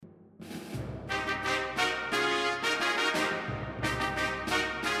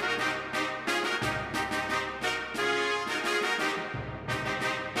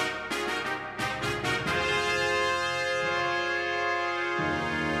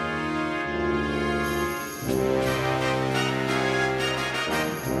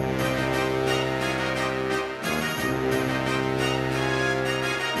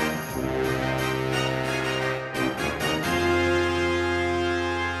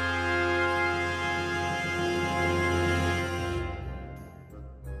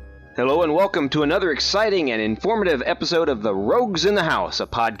Hello and welcome to another exciting and informative episode of The Rogues in the House, a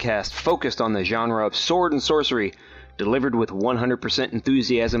podcast focused on the genre of sword and sorcery, delivered with 100%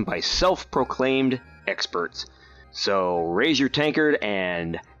 enthusiasm by self-proclaimed experts. So raise your tankard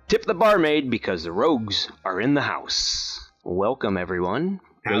and tip the barmaid because the rogues are in the house. Welcome, everyone.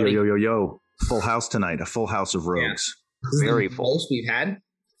 Yo. Full house tonight, a full house of rogues. Yeah. This Very is the full. most we've had?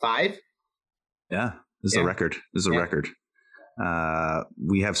 5? Yeah, this is a record. Record.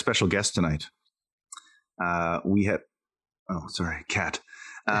 We have special guests tonight. We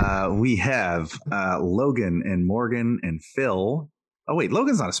have Logan and Morgan and Phil. Oh wait,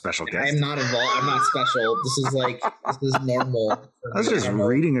 Logan's not a special guest. I'm not involved. I'm not special. This is normal. I was just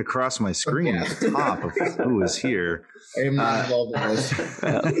reading across my screen at the top of who is here. I am not involved in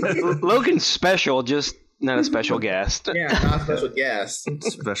this. Logan's special, just not a special guest. Yeah, not a special guest.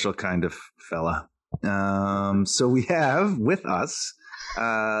 Special kind of fella. So we have with us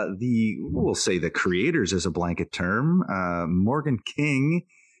we'll say the creators as a blanket term, Morgan King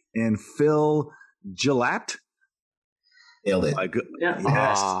and Phil Gillette. Nailed it. Yeah.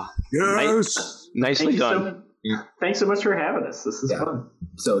 Yes. Nicely done. Thanks so much for having us. This is fun.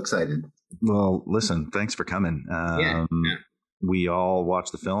 I'm so excited. Well, listen, thanks for coming. We all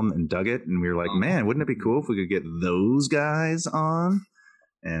watched the film and dug it, and we were like, man, wouldn't it be cool if we could get those guys on?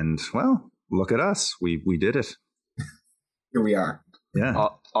 And, well, look at us. We did it. Here we are. Yeah.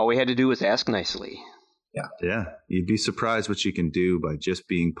 All we had to do was ask nicely. Yeah. You'd be surprised what you can do by just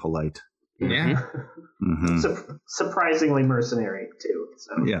being polite. Yeah. Mm-hmm. Surprisingly mercenary too.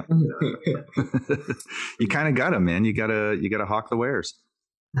 So, Yeah. You kind of got to, man. You gotta hawk the wares.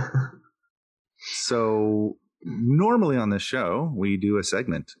 So normally on this show, we do a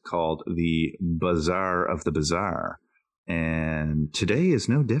segment called the Bazaar of the Bizarre. And today is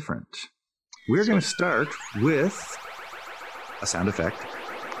no different. We're going to start with a sound effect.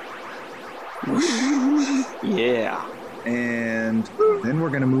 Yeah. And then we're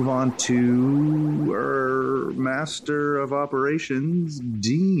going to move on to our master of operations,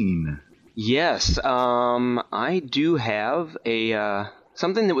 Dean. Yes, I do have a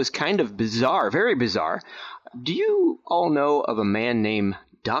something that was kind of bizarre, very bizarre. Do you all know of a man named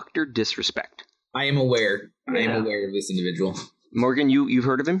Dr. Disrespect? I am aware. I Yeah. am aware of this individual. Morgan, you've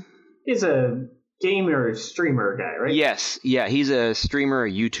heard of him? He's a gamer streamer guy, right? Yes, yeah, he's a streamer,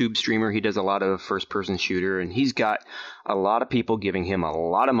 a YouTube streamer. He does a lot of first-person shooter, and he's got a lot of people giving him a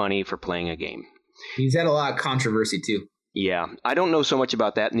lot of money for playing a game. He's had a lot of controversy too. Yeah, I don't know so much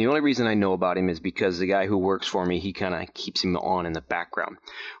about that, and the only reason I know about him is because the guy who works for me, he kind of keeps him on in the background.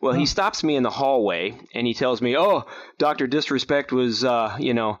 Well, he stops me in the hallway, and he tells me, oh, Dr. Disrespect was, he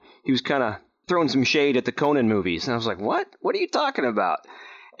was kind of throwing some shade at the Conan movies. And I was like, what? What are you talking about?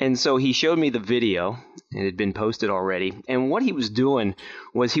 And so he showed me the video. It had been posted already. And what he was doing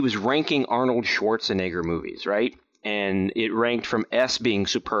was he was ranking Arnold Schwarzenegger movies, right? And it ranked from S being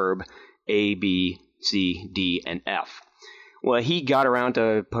superb, A, B, C, D, and F. Well, he got around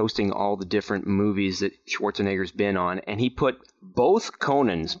to posting all the different movies that Schwarzenegger's been on, and he put both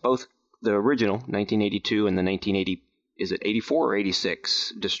Conans, both the original, 1982, and the 1980, is it 84 or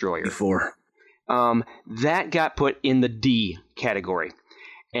 86 Destroyer? 84. That got put in the D category.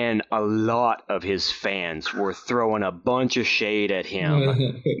 And a lot of his fans were throwing a bunch of shade at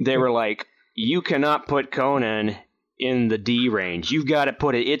him. They were like, you cannot put Conan in the D range. You've got to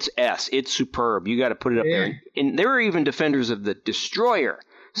put it, it's S, it's superb. You got to put it up there. And there were even defenders of the Destroyer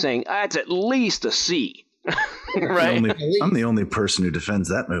saying, it's at least a C. Right? I'm the only person who defends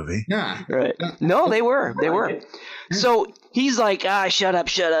that movie. Yeah. Right. No, they were. So he's like, shut up.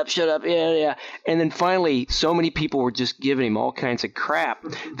 Yeah. And then finally, so many people were just giving him all kinds of crap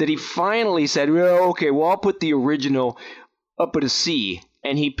that he finally said, well, okay, I'll put the original up at a C.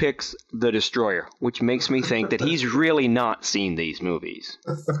 And he picks The Destroyer, which makes me think that he's really not seen these movies.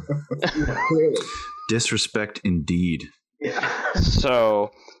 Disrespect indeed. Yeah. So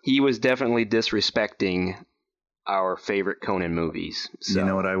he was definitely disrespecting our favorite Conan movies. So, You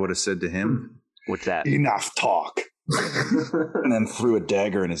know what I would have said to him? what's that? Enough talk. And then threw a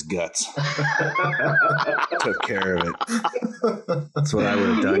dagger in his guts. Took care of it. That's what I would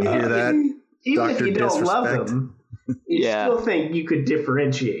have done. You hear that? Even Dr. if you don't love Disrespect. him, you Yeah. still think you could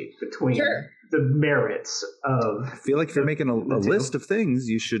differentiate between the merits of. I feel like if you're making a The two. list of things,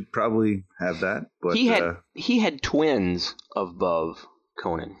 you should probably have that. But He had twins above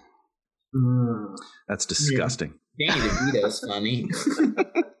Conan. that's disgusting. Danny DeVito's funny.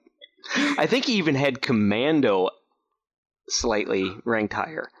 I think he even had Commando slightly ranked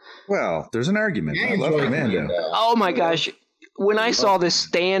higher. Well, there's an argument. I love enjoy Commando. Oh my gosh. When I saw this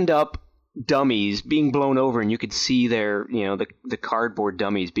stand-up dummies being blown over, and you could see their, the cardboard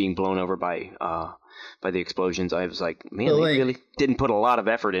dummies being blown over by the explosions. I was like, man, they really didn't put a lot of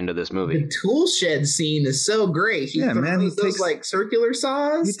effort into this movie. The tool shed scene is so great. He throws those circular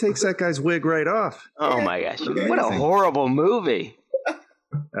saws. He takes that guy's wig right off. Oh my gosh, what a horrible movie!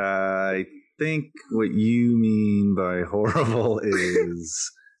 I think what you mean by horrible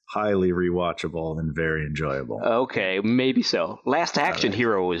is highly rewatchable and very enjoyable. Okay, maybe so. Last Action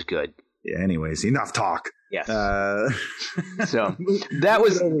Hero was good. Yeah, anyways, enough talk. Yes. So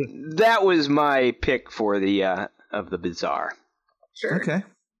that was my pick for the of the Bizarre. Sure. Okay.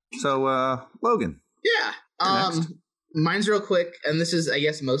 So Logan. Yeah. Mine's real quick, and this is, I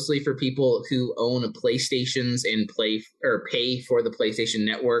guess, mostly for people who own PlayStations and pay for the PlayStation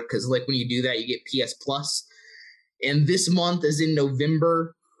Network, because like when you do that, you get PS Plus. And this month, as in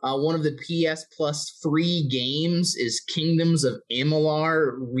November, one of the PS Plus free games is Kingdoms of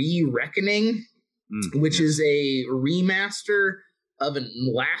Amalur: Re-Reckoning, which is a remaster of a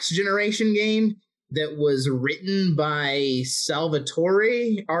last generation game that was written by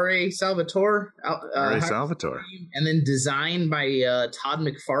Salvatore, R.A. Salvatore. And then designed by Todd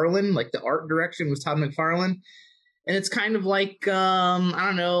McFarlane. Like the art direction was Todd McFarlane. And it's kind of like, I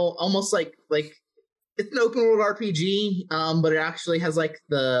don't know, almost like it's an open world RPG, but it actually has like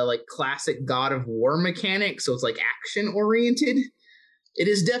the classic God of War mechanic. So it's like action oriented. It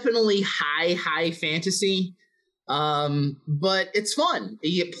is definitely high fantasy. But it's fun.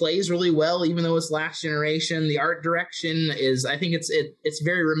 It plays really well, even though it's last generation. The art direction is, I think it's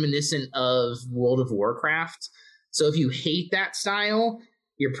very reminiscent of World of Warcraft. So if you hate that style,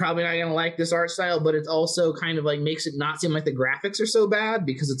 you're probably not going to like this art style, but it's also kind of like makes it not seem like the graphics are so bad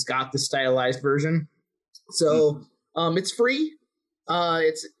because it's got the stylized version. So, it's free.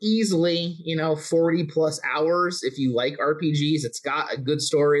 It's easily, 40 plus hours. If you like RPGs, it's got a good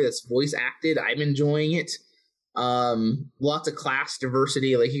story that's voice acted. I'm enjoying it. Lots of class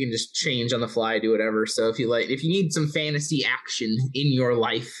diversity, like you can just change on the fly, do whatever. So if you need some fantasy action in your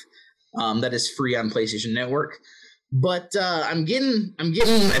life, that is free on PlayStation Network. But I don't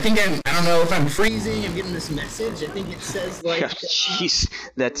know if I'm freezing. I'm getting this message. I think it says like, jeez,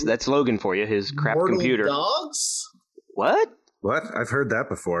 that's Logan for you. His crap Mortal computer. Dogs. What? I've heard that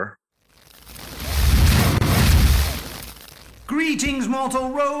before. Greetings, mortal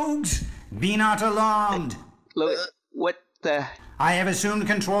rogues. Be not alarmed. What the? I have assumed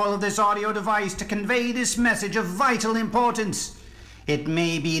control of this audio device to convey this message of vital importance. It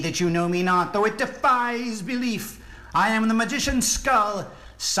may be that you know me not, though it defies belief. I am the Magician's Skull,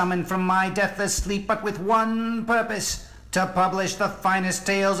 summoned from my deathless sleep, but with one purpose: to publish the finest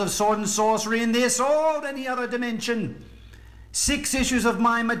tales of sword and sorcery in this or any other dimension. 6 issues of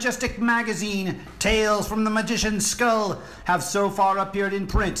my majestic magazine, Tales from the Magician's Skull, have so far appeared in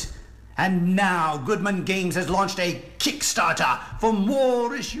print. And now Goodman Games has launched a Kickstarter for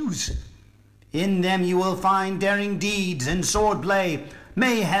more issues. In them you will find daring deeds and swordplay,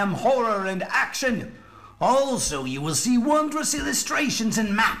 mayhem, horror, and action. Also, you will see wondrous illustrations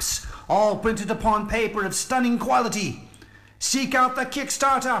and maps, all printed upon paper of stunning quality. Seek out the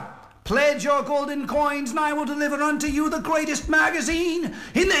Kickstarter, pledge your golden coins, and I will deliver unto you the greatest magazine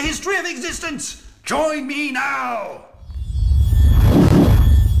in the history of existence. Join me now!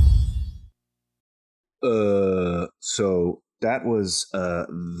 So that was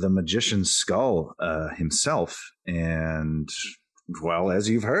the Magician's Skull himself, and well, as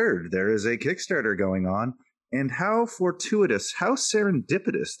you've heard, there is a Kickstarter going on, and how fortuitous, how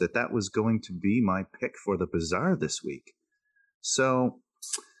serendipitous that was going to be my pick for the Bizarre this week. So,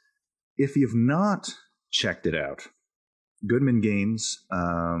 if you've not checked it out, Goodman Games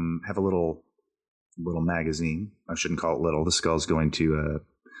have a little magazine. I shouldn't call it little. The Skull's going to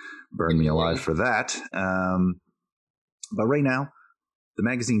burn me alive for that. But right now, the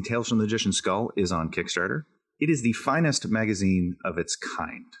magazine Tales from the Magician's Skull is on Kickstarter. It is the finest magazine of its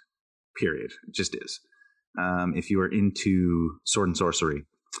kind, period. It just is. If you are into sword and sorcery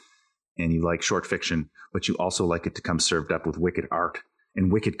and you like short fiction, but you also like it to come served up with wicked art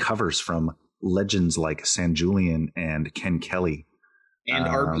and wicked covers from legends like San Julian and Ken Kelly. And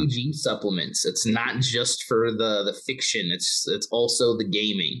RPG supplements. It's not just for the fiction. It's also the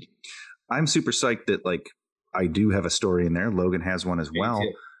gaming. I'm super psyched that I do have a story in there. Logan has one as well.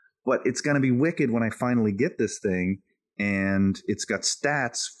 But it's going to be wicked when I finally get this thing, and it's got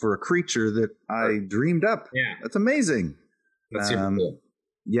stats for a creature that I dreamed up. Yeah. That's amazing. That's super cool.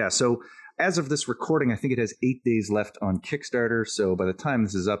 Yeah, so as of this recording, I think it has 8 days left on Kickstarter. So by the time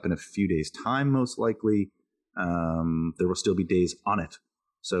this is up in a few days' time, most likely, there will still be days on it.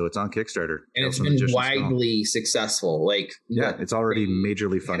 So it's on Kickstarter. And it's been widely successful. Like, yeah, it's already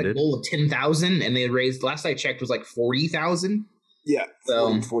majorly funded. Had a goal of 10,000, and they raised, last I checked, was like 40,000. Yeah,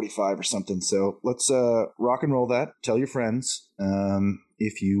 45 or something. So let's rock and roll that. Tell your friends.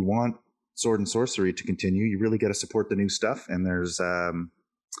 If you want Sword and Sorcery to continue, you really got to support the new stuff. And there's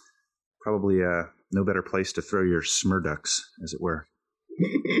probably no better place to throw your smurducks, as it were.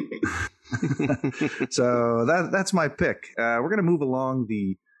 So that's my pick. We're going to move along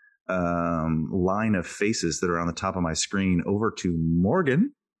the line of faces that are on the top of my screen over to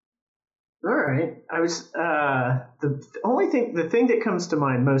Morgan. All right. I was the thing that comes to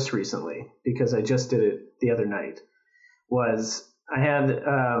mind most recently, because I just did it the other night, was I had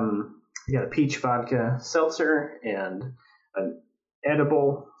a peach vodka seltzer and an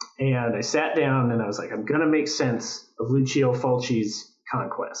edible, and I sat down and I was like, I'm gonna make sense of Lucio Fulci's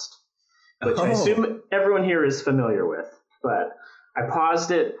Conquest, which I assume everyone here is familiar with, but I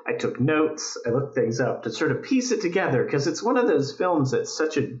paused it, I took notes, I looked things up to sort of piece it together, because it's one of those films that's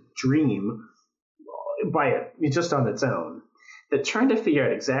such a dream just on its own, that trying to figure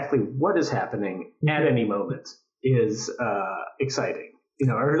out exactly what is happening at any moment is exciting.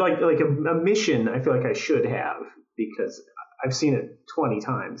 Or like a mission I feel like I should have, because I've seen it 20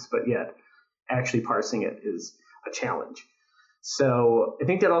 times, but yet actually parsing it is a challenge. So I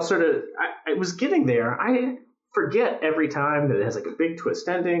think that all sort of, I was getting there. I forget every time that it has like a big twist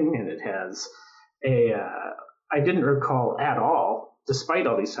ending, and it has I didn't recall at all, despite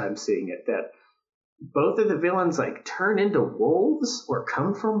all these times seeing it, that both of the villains like turn into wolves or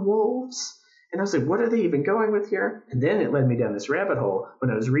come from wolves. And I was like, what are they even going with here? And then it led me down this rabbit hole when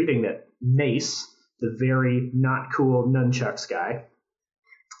I was reading that Mace, the very not cool nunchucks guy,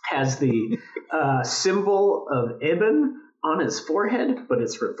 has the symbol of Eben on his forehead, but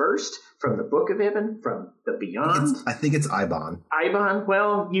it's reversed from the Book of Eben, from the Beyond. I think it's Ibon. Ibon?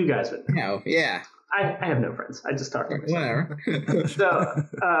 Well, you guys would know. No, yeah. I have no friends. I just talk to myself. Whatever.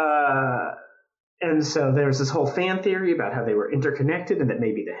 So there's this whole fan theory about how they were interconnected, and that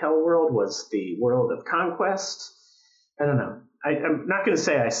maybe the Hell World was the world of conquest. I don't know. I'm not going to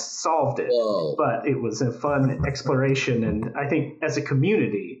say I solved it, but it was a fun exploration, and I think as a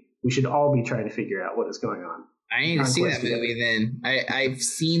community, we should all be trying to figure out what is going on. I need to see that movie then. I've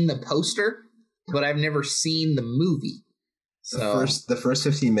seen the poster, but I've never seen the movie. So the first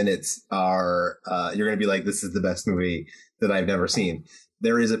 15 minutes are you're going to be like, this is the best movie that I've never seen.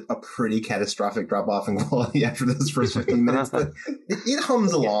 There is a pretty catastrophic drop-off in quality after those first 15 minutes, but it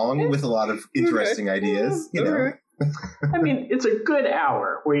hums along with a lot of interesting ideas, I mean, it's a good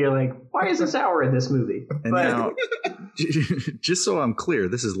hour where you're like, why is this hour in this movie? And now, just so I'm clear,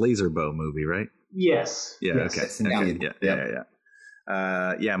 this is Laserbow movie, right? Yes. Yeah. Yes, okay. yes, indeed.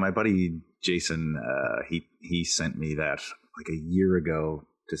 Yeah. My buddy Jason, he sent me that like a year ago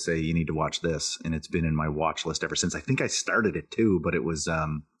to say you need to watch this, and it's been in my watch list ever since. I think I started it too, but it was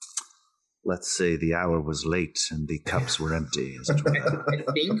let's say the hour was late and the cups were empty. I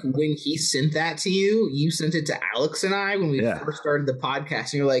think when he sent that to you, you sent it to Alex and I when we first started the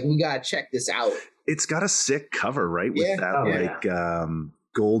podcast, and you're like, we gotta check this out. It's got a sick cover, right? With that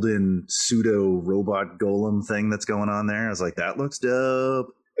golden pseudo robot golem thing that's going on there. I was like, that looks dope.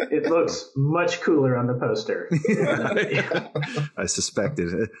 It looks much cooler on the poster. I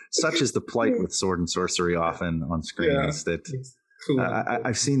suspected. Such is the plight with Sword and Sorcery often on screens that cool.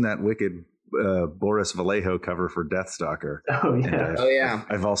 I've seen that wicked Boris Vallejo cover for Deathstalker. Oh yeah.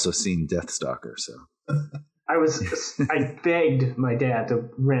 I've also seen Deathstalker. So I begged my dad to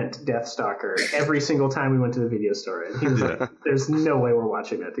rent Deathstalker every single time we went to the video store, and he was like, "There's no way we're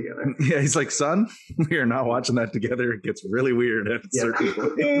watching that together." Yeah, he's like, "Son, we are not watching that together. It gets really weird at certain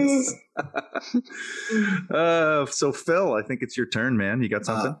points." So Phil, I think it's your turn, man. You got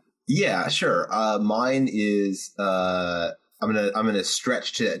something? Yeah, sure. Mine is I'm gonna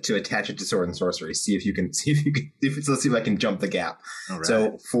stretch to attach it to Sword and Sorcery. Let's see if I can jump the gap. All right.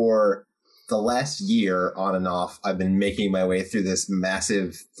 So for the last year, on and off, I've been making my way through this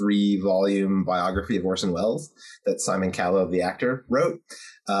massive 3-volume biography of Orson Welles that Simon Callow, the actor, wrote.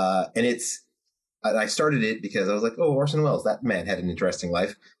 And I started it because I was like, oh, Orson Welles, that man had an interesting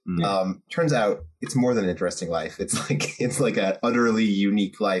life. Mm-hmm. Turns out it's more than an interesting life. It's like an utterly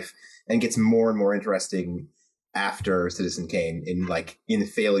unique life, and gets more and more interesting after Citizen Kane. In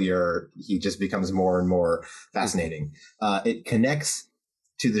Failure, he just becomes more and more fascinating. It connects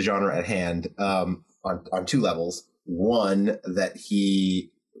to the genre at hand on 2 levels. One, that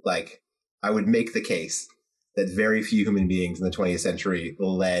I would make the case that very few human beings in the 20th century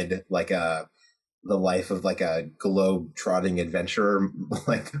led the life of a globe-trotting adventurer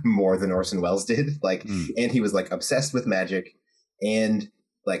more than Orson Welles did. And he was obsessed with magic, and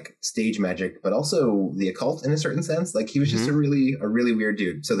like stage magic, but also the occult in a certain sense. Like he was just a really weird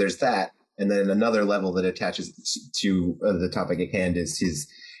dude. So there's that. And then another level that attaches to the topic at hand is his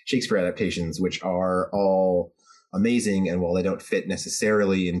Shakespeare adaptations, which are all amazing. And while they don't fit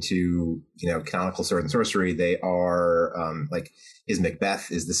necessarily into, canonical sword and sorcery, they are like his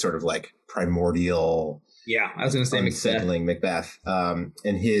Macbeth is this sort of like primordial. Yeah, I was going to say unsettling Macbeth. And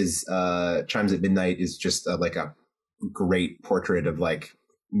his Chimes at Midnight is just like a great portrait of like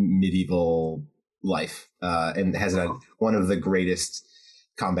medieval life, and has one of the greatest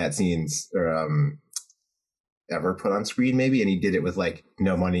combat scenes ever put on screen, maybe. And he did it with like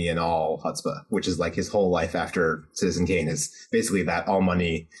no money and all chutzpah, which is like his whole life after Citizen Kane is basically that, all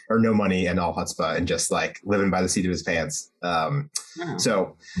money or no money and all chutzpah, and just like living by the seat of his pants.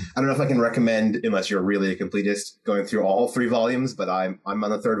 So I don't know if I can recommend, unless you're really a completist, going through all 3 volumes, but I'm on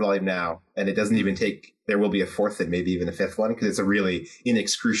the 3rd volume now, and it doesn't even take, there will be a 4th and maybe even a 5th one, because it's a really in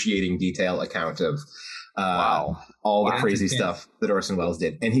excruciating detail account of all the crazy stuff that Orson Welles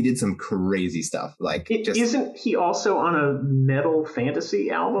did. And he did some crazy stuff. Like, isn't he also on a metal fantasy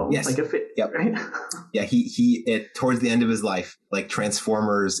album? Yes. Like right? Yeah, he towards the end of his life, like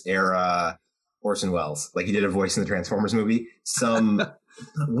Transformers era Orson Welles. Like he did a voice in the Transformers movie.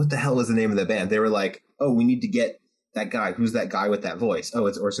 What the hell was the name of the band? They were like, oh, we need to get that guy. Who's that guy with that voice? Oh,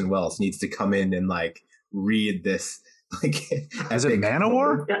 it's Orson Welles. Needs to come in and like read this. Like, is it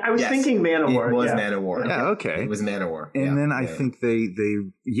Manowar? Yeah, I was thinking Manowar. It was Manowar. Yeah, okay. It was Manowar. And then I think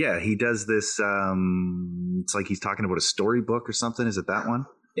he does this. It's like he's talking about a storybook or something. Is it that one?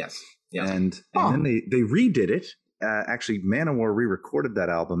 Yes. Yeah. And then they redid it. Actually, Manowar re-recorded that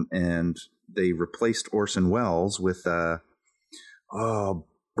album, and they replaced Orson Welles with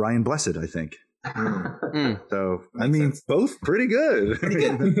Brian Blessed, I think. So I mean, both pretty good.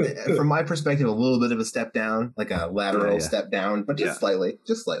 From my perspective, a little bit of a step down, like a lateral step down, but just slightly.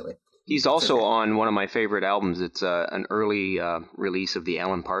 He's also on one of my favorite albums. It's an early release of the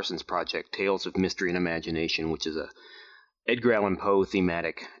Alan Parsons Project, Tales of Mystery and Imagination, which is a Edgar Allan Poe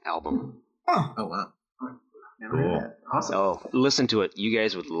thematic album. Oh wow! Never heard that. Awesome. Oh, listen to it. You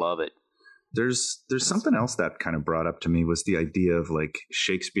guys would love it. There's something else that kind of brought up to me was the idea of like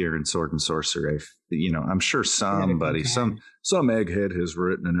Shakespeare and sword and sorcery. I'm sure somebody, some egghead has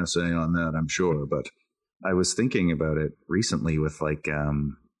written an essay on that, I'm sure. But I was thinking about it recently with like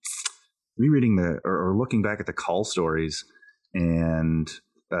rereading or looking back at the Cull stories and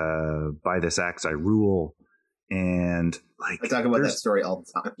By This Axe I Rule. And like I talk about that story all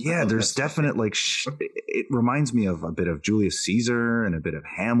the time. Yeah, there's definite like it reminds me of a bit of Julius Caesar and a bit of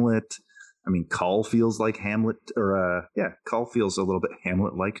Hamlet. I mean, Cull feels like Hamlet, Cull feels a little bit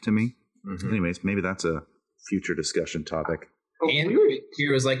Hamlet-like to me. Mm-hmm. Anyways, maybe that's a future discussion topic. And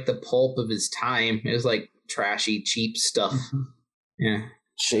here was like the pulp of his time. It was like trashy, cheap stuff. Mm-hmm. Yeah.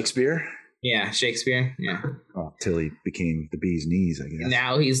 Shakespeare? Yeah, Shakespeare. Yeah. Oh, till he became the bee's knees, I guess. And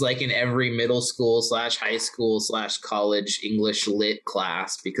now he's like in every middle school / high school / college English lit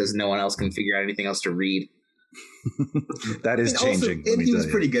class because no one else can figure out anything else to read. That is changing. Also, and he was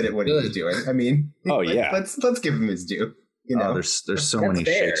pretty good at what he was doing. I mean, let's give him his due. There's so many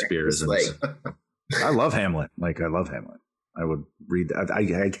Shakespeareisms. Like, I love Hamlet. Like I love Hamlet. I would read that. I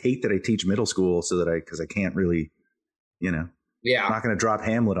hate that I teach middle school because I can't really, I'm not going to drop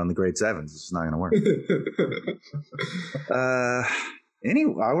Hamlet on the grade 7s. It's just not going to work.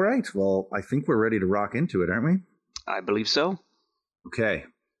 Anyway, all right. Well, I think we're ready to rock into it, aren't we? I believe so. Okay.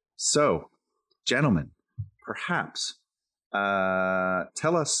 So, gentlemen, perhaps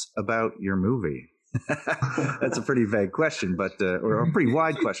tell us about your movie. That's a pretty vague question, but or a pretty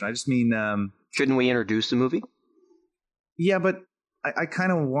wide question. I just mean, shouldn't we introduce the movie? Yeah, but I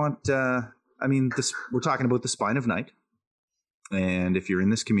kind of want. We're talking about The Spine of Night, and if you're in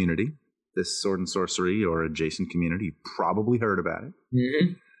this community, this sword and sorcery or adjacent community, you probably heard about it.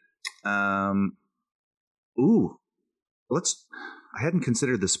 Mm-hmm. I hadn't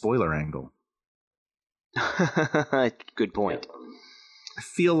considered the spoiler angle. Good point. I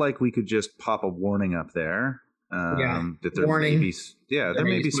feel like we could just pop a warning up there. That there may be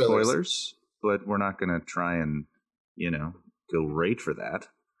spoilers, but we're not going to try and, go right for that.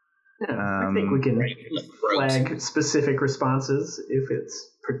 Yeah, I think we can flag specific responses if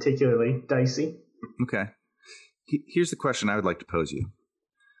it's particularly dicey. Okay. Here's the question I would like to pose you.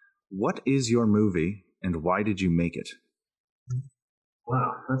 What is your movie and why did you make it?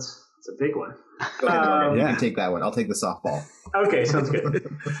 Wow, that's a big one. You can take that one. I'll take the softball. Okay, sounds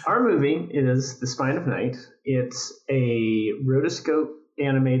good. Our movie is The Spine of Night. It's a rotoscope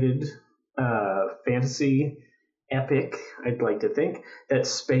animated fantasy epic, I'd like to think, that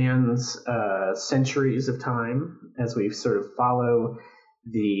spans centuries of time as we sort of follow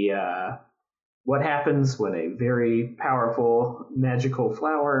what happens when a very powerful magical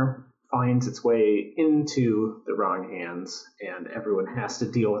flower finds its way into the wrong hands, and everyone has to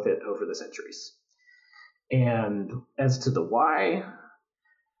deal with it over the centuries. And as to the why,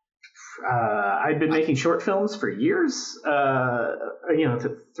 I'd been making short films for years, 3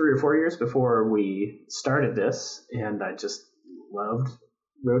 or 4 years before we started this, and I just loved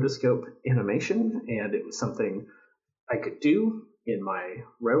rotoscope animation, and it was something I could do in my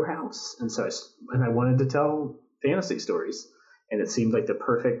row house, and so I wanted to tell fantasy stories, and it seemed like the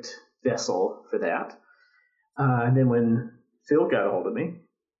perfect vessel for that. And then when Phil got a hold of me,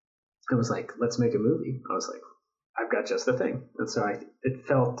 I was like, let's make a movie. I was like, I've got just the thing. And so it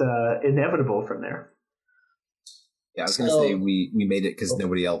felt inevitable from there. Yeah, I was going to say we made it because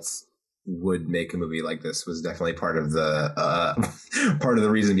nobody else would make a movie like this. Was definitely part of the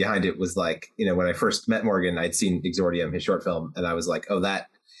reason behind it. Was like, when I first met Morgan, I'd seen Exordium, his short film, and I was like, oh, that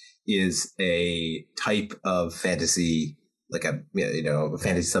is a type of fantasy, like a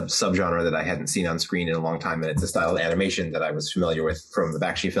fantasy subgenre that I hadn't seen on screen in a long time, and it's a style of animation that I was familiar with from the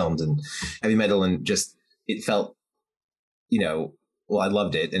Bakshi films and Heavy Metal, and just it felt, I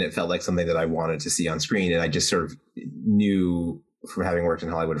loved it, and it felt like something that I wanted to see on screen, and I just sort of knew from having worked in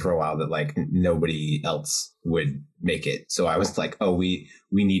Hollywood for a while that like nobody else would make it. So I was like, oh, we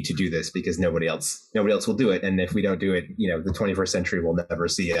need to do this because nobody else will do it, and if we don't do it, the 21st century will never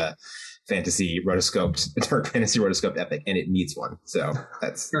see a fantasy dark fantasy rotoscoped epic, and it needs one. So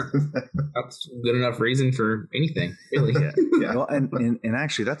that's good enough reason for anything, really. Yeah. Well, and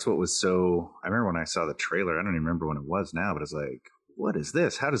actually, that's what was so. I remember when I saw the trailer. I don't even remember when it was now, but it's like, what is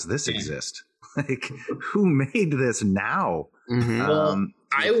this? How does this exist? Like, who made this now? Mm-hmm. Well,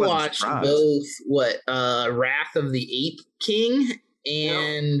 I watched both Wrath of the Ape King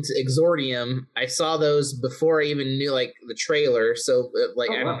and Exordium. I saw those before I even knew like the trailer. So I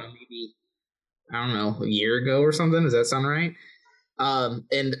don't know, a year ago or something. Does that sound right?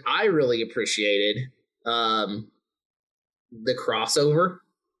 And I really appreciated the crossover.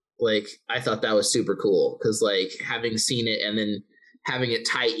 Like, I thought that was super cool because like having seen it and then having it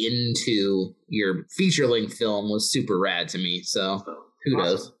tie into your feature-length film was super rad to me. So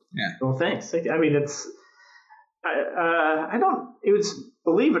kudos. Awesome. Yeah. Well, thanks. I mean, it was,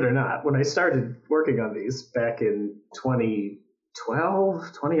 believe it or not, when I started working on these back in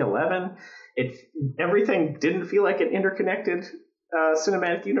 2012, 2011, everything didn't feel like an interconnected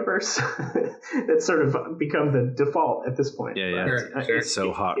cinematic universe. That's sort of become the default at this point. Yeah. Sure. It's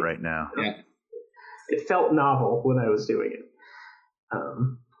so hot right now. Yeah. It felt novel when I was doing it.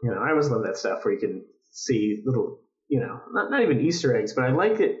 I always love that stuff where you can see little, not even Easter eggs, but I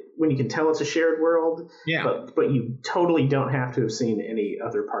like it when you can tell it's a shared world. Yeah. But you totally don't have to have seen any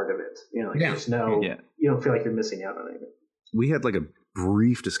other part of it. There's you don't feel like you're missing out on anything. We had like a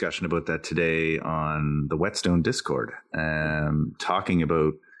brief discussion about that today on the Whetstone Discord, talking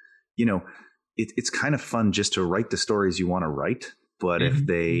about, it's kind of fun just to write the stories you want to write, but if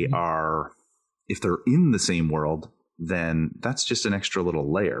they're in the same world, then that's just an extra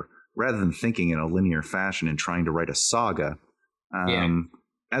little layer rather than thinking in a linear fashion and trying to write a saga.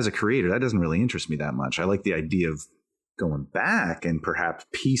 As a creator, that doesn't really interest me that much. I like the idea of going back and perhaps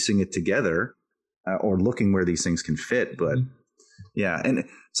piecing it together or looking where these things can fit. But yeah. And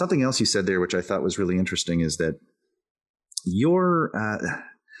something else you said there, which I thought was really interesting, is that your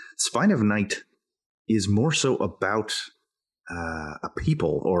Spine of Night is more so about a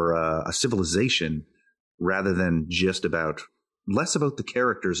people or a civilization rather than just less about the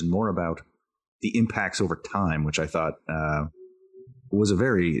characters and more about the impacts over time, which I thought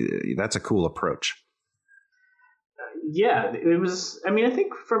that's a cool approach. Yeah, it was, I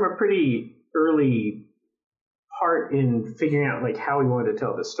think from a pretty early part in figuring out like how we wanted to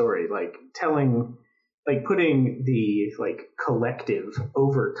tell the story, like putting the like collective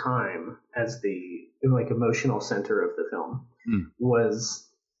over time as the like emotional center of the film was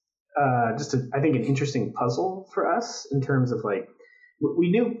I think an interesting puzzle for us in terms of like,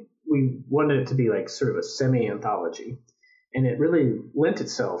 we knew we wanted it to be like sort of a semi-anthology, and it really lent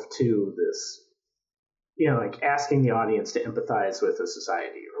itself to this, like asking the audience to empathize with a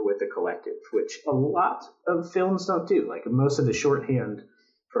society or with a collective, which a lot of films don't do. Like most of the shorthand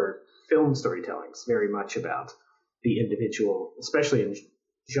for film storytelling is very much about the individual, especially in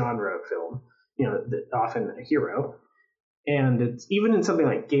genre film, often a hero. And it's even in something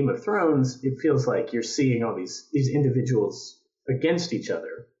like Game of Thrones, it feels like you're seeing all these individuals against each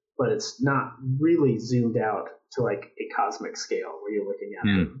other, but it's not really zoomed out to like a cosmic scale where you're looking at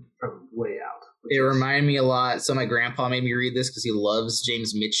them from way out. It reminded me a lot. So my grandpa made me read this because he loves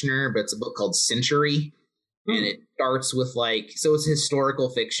James Michener, but it's a book called Century. And it starts with so it's historical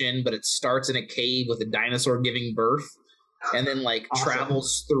fiction, but it starts in a cave with a dinosaur giving birth, and then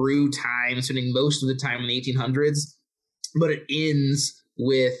travels through time, spending most of the time in the 1800s. But it ends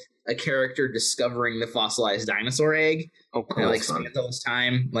with a character discovering the fossilized dinosaur egg. Oh, cool. And spends all this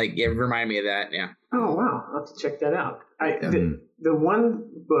time. It reminded me of that. Yeah. Oh wow, I'll have to check that out. The one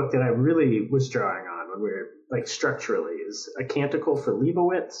book that I really was drawing on when we were structurally is A Canticle for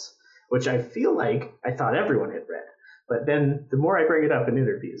Leibowitz, which I feel like I thought everyone had read. But then the more I bring it up in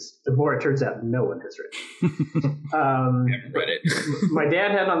interviews, the more it turns out no one has read. I haven't read it. My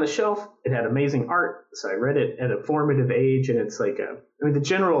dad had it on the shelf. It had amazing art, so I read it at a formative age. And it's the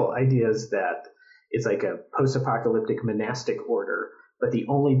general idea is that it's a post-apocalyptic monastic order, but the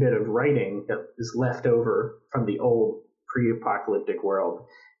only bit of writing that is left over from the old pre-apocalyptic world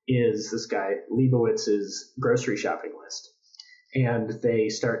is this guy Leibowitz's grocery shopping list. And they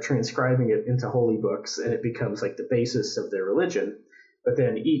start transcribing it into holy books, and it becomes the basis of their religion. But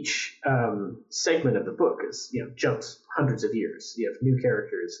then each segment of the book is, jumps hundreds of years. You have new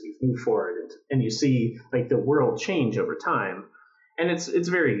characters, you move forward, and you see the world change over time. And it's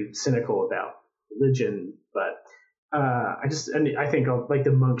very cynical about religion, but I think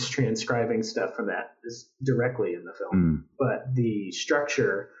the monks transcribing stuff from that is directly in the film. But the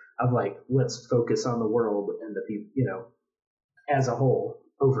structure of let's focus on the world and the people, as a whole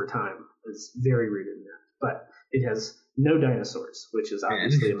over time is very rooted in that. But it has no dinosaurs, which is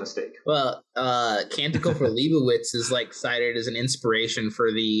obviously a mistake. Well, Canticle for Leibowitz is cited as an inspiration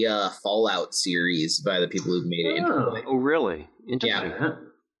for the Fallout series by the people who've made it. Oh, really? Interesting. Yeah.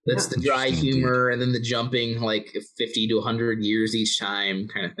 That's the dry humor and then the jumping 50 to 100 years each time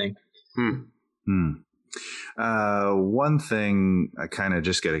kind of thing. One thing I kind of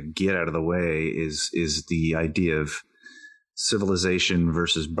just got to get out of the way is the idea of civilization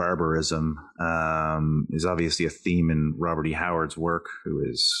versus barbarism. Is obviously a theme in Robert E. Howard's work, who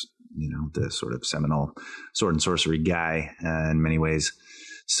is, the sort of seminal sword and sorcery guy in many ways.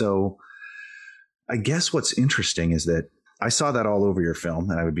 So I guess what's interesting is that I saw that all over your film,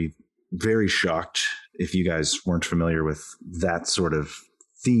 and I would be very shocked if you guys weren't familiar with that sort of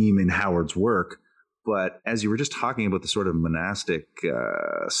theme in Howard's work. But as you were just talking about the sort of monastic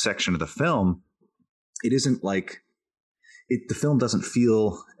section of the film, it isn't the film doesn't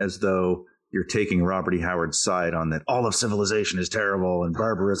feel as though you're taking Robert E. Howard's side on that all of civilization is terrible and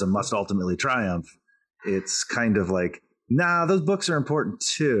barbarism must ultimately triumph. It's kind of nah, those books are important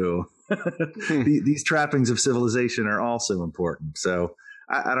too. These trappings of civilization are also important. So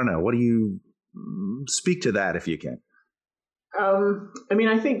I don't know. What do you speak to that if you can?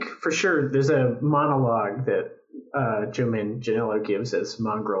 I think for sure there's a monologue that Joe Manganiello gives as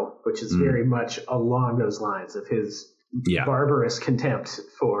Mongrel, which is very much along those lines of his barbarous contempt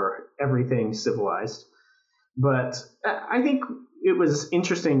for everything civilized. But I think it was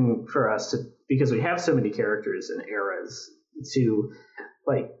interesting for us because we have so many characters and eras, to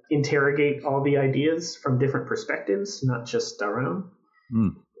interrogate all the ideas from different perspectives, not just our own.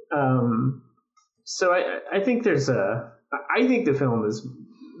 So I think I think the film is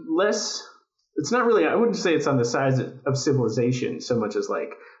less, it's not really, I wouldn't say it's on the side of civilization so much as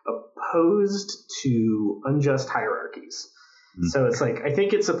opposed to unjust hierarchies. So it's I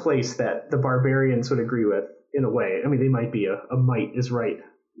think it's a place that the barbarians would agree with in a way. I mean, they might be a might is right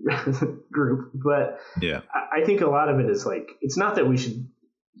group, but I think a lot of it is it's not that we should,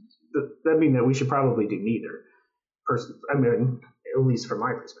 that we should probably do neither. At least from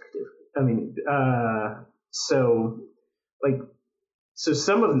my perspective. So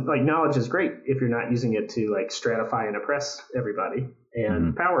some of knowledge is great if you're not using it to stratify and oppress everybody,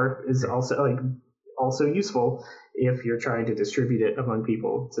 and power is also useful if you're trying to distribute it among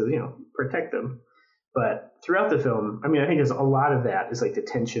people to protect them. But throughout the film, I think there's a lot of that is the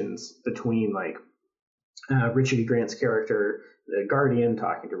tensions between Richard E. Grant's character, the Guardian,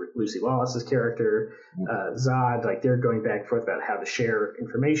 talking to Lucy Lawless's character, Zod, they're going back and forth about how to share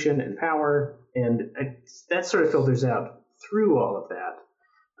information and power, and that sort of filters out through all of that.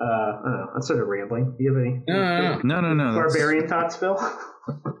 I don't know, I'm sort of rambling. Do you have any No. barbarian thoughts, Phil?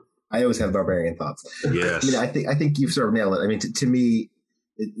 I always have barbarian thoughts. Yes. I think you've sort of nailed it. To me,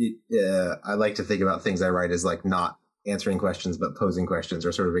 I like to think about things I write as not answering questions, but posing questions,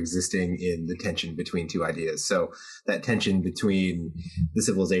 or sort of existing in the tension between two ideas. So that tension between the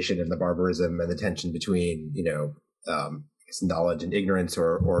civilization and the barbarism, and the tension between, knowledge and ignorance,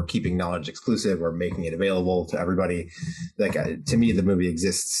 or keeping knowledge exclusive or making it available to everybody. To me, the movie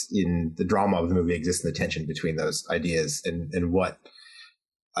exists in the drama of the movie exists in the tension between those ideas, and what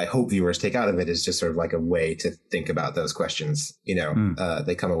I hope viewers take out of it is just sort of a way to think about those questions.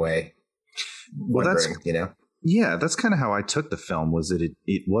 They come away wondering, you know? Yeah, that's kind of how I took the film, was that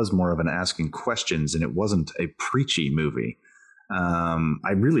it was more of an asking questions, and it wasn't a preachy movie.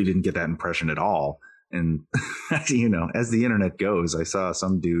 I really didn't get that impression at all. And, you know, as the internet goes, I saw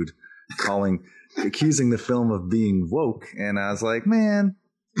some dude accusing the film of being woke. And I was like, man,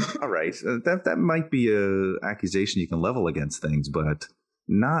 all right, that might be a accusation you can level against things, but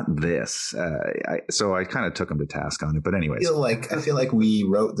not this. So I kind of took him to task on it. But anyways, I feel like we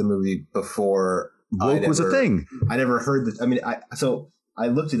wrote the movie before woke was a thing. I never heard that. I mean, I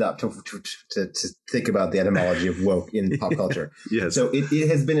looked it up to think about the etymology of woke in pop culture. Yes. So it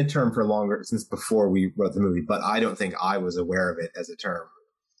has been a term for longer, since before we wrote the movie, but I don't think I was aware of it as a term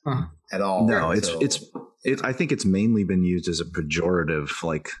at all. No, I think it's mainly been used as a pejorative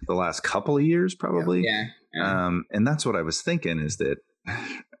like the last couple of years, probably. Yeah. And that's what I was thinking, is that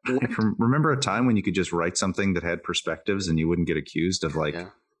I can remember a time when you could just write something that had perspectives and you wouldn't get accused of like,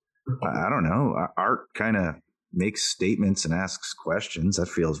 I don't know, art kind of makes statements and asks questions. That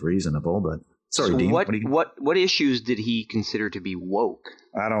feels reasonable, but sorry, so Dean. What issues did he consider to be woke?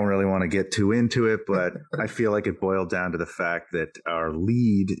 I don't really want to get too into it, but I feel like it boiled down to the fact that our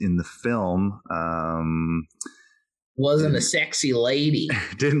lead in the film wasn't a sexy lady.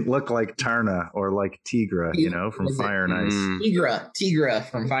 Didn't look like Tarna or like Tigra, you know, from Fire and Ice. Tigra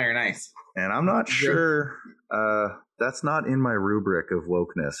from Fire and Ice. And I'm not sure that's not in my rubric of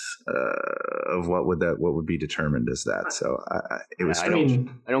wokeness of what would be determined as that. So it was. I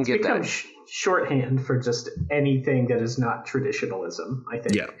don't get that. Shorthand for just anything that is not traditionalism, I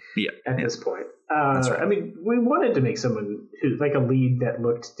think. Yeah. At this point, that's right. I mean, we wanted to make someone who like a lead that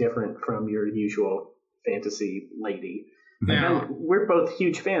looked different from your usual fantasy lady. Yeah. And we're both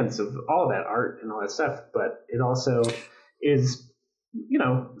huge fans of all that art and all that stuff, but it also is. You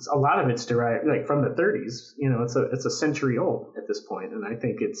know, a lot of it's derived like from the 30s. You know, it's a century old at this point, and I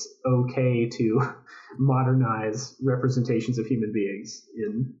think it's okay to modernize representations of human beings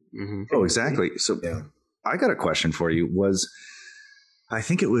in. Mm-hmm. Oh, exactly. So, I got a question for you. I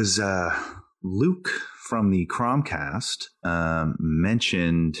think it was Luke from the Cromcast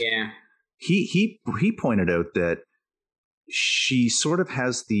mentioned. Yeah. He pointed out that she sort of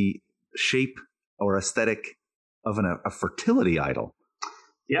has the shape or aesthetic of a fertility idol.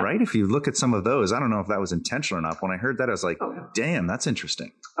 Yeah. Right? If you look at some of those, I don't know if that was intentional or not. When I heard that, I was like, damn, that's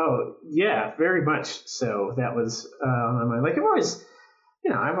interesting. Oh, yeah, very much so. That was on my mind. Like,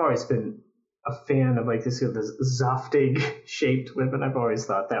 I've always been a fan of like this Zoftig shaped women. I've always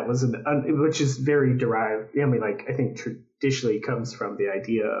thought that was which is very derived. I mean, like, I think traditionally comes from the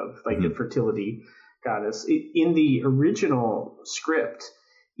idea of like the fertility goddess. In the original script,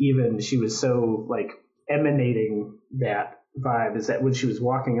 even she was so like emanating that vibe, is that when she was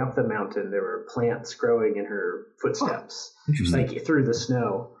walking up the mountain, there were plants growing in her footsteps, like through the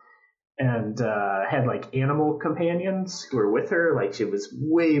snow, and had like animal companions who were with her. Like she was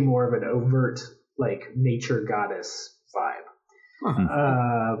way more of an overt like nature goddess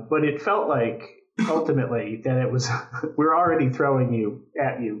vibe. But it felt like ultimately that it was we're already throwing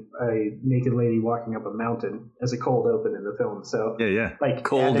at you a naked lady walking up a mountain as a cold open in the film. So like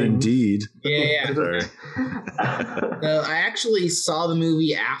cold indeed. Sorry. No, I actually saw the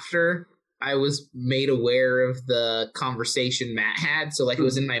movie after I was made aware of the conversation Matt had, so like it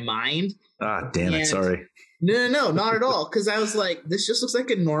was in my mind. Ah, damn it! Sorry. No, not at all. Because I was like, this just looks like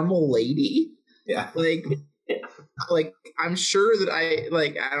a normal lady. Yeah. Like I'm sure that I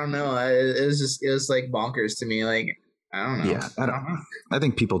don't know. It was like bonkers to me. Like I don't know. Yeah, I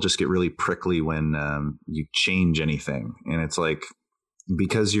think people just get really prickly when you change anything, and it's like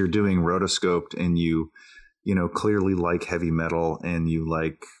because you're doing rotoscoped and you clearly like heavy metal and you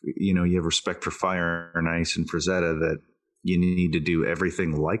you have respect for Fire and Ice and Frazetta, that you need to do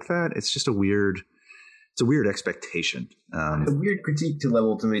everything like that. It's just a weird expectation. A weird critique to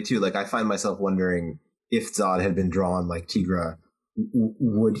level to me too. Like I find myself wondering, if Zod had been drawn like Tigra,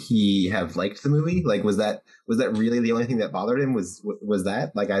 would he have liked the movie? Like, was that really the only thing that bothered him? Was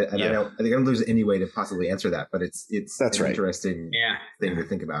that like I don't think there's any way to possibly answer that, but it's an interesting thing to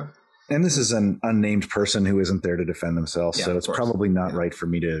think about. And this is an unnamed person who isn't there to defend themselves, so it's probably not right for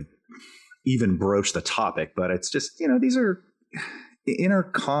me to even broach the topic. But it's just these are in our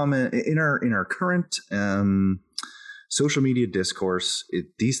current social media discourse.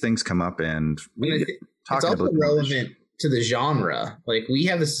 These things come up, and it's also relevant to the genre. Like we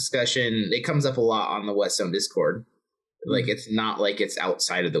have this discussion, it comes up a lot on the Whetstone Discord. Like it's not like it's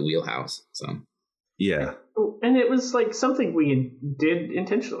outside of the wheelhouse. So yeah, and it was like something we did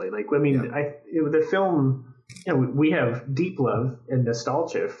intentionally. Like I mean, the film. We have deep love and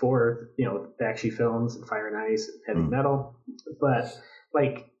nostalgia for Bakshi films and Fire and Ice and heavy metal, but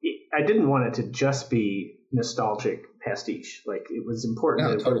like I didn't want it to just be nostalgic pastiche. Like, it was important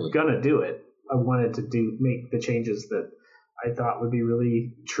that if we're gonna do it, I wanted to make the changes that I thought would be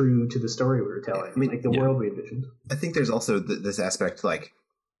really true to the story we were telling, like the world we envisioned. I think there's also this aspect, like,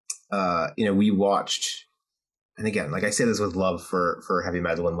 we watched, and again, like I say this with love for heavy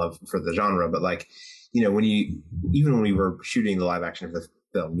metal and love for the genre, but like, when when we were shooting the live action of the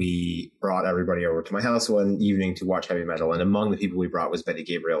film, we brought everybody over to my house one evening to watch heavy metal, and among the people we brought was Betty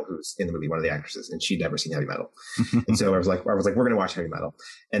Gabriel, who's in the movie, one of the actresses, and she'd never seen heavy metal. And so I was like, we're going to watch heavy metal,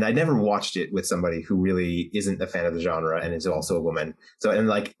 and I never watched it with somebody who really isn't a fan of the genre and is also a woman. So, and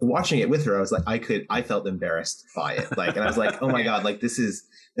like watching it with her, I was like, I felt embarrassed by it, like, and I was like, oh my god, like this is,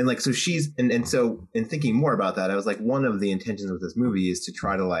 and like, so she's, and so in thinking more about that, I was like, one of the intentions with this movie is to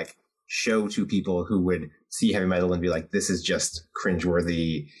try to like show to people who would see heavy metal and be like, this is just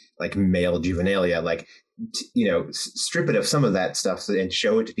cringeworthy, like male juvenilia, like, strip it of some of that stuff and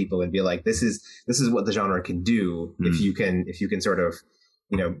show it to people and be like, this is what the genre can do. If you can sort of,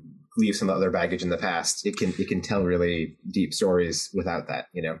 leave some other baggage in the past, it can tell really deep stories without that,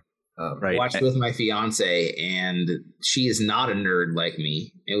 Right. I watched it with my fiance, and she is not a nerd like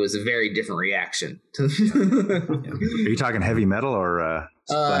me. It was a very different reaction. Are you talking heavy metal or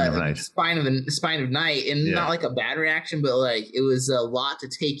Spine of Night? Spine of Night, and not like a bad reaction, but like it was a lot to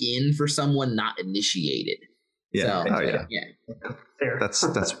take in for someone not initiated. Yeah.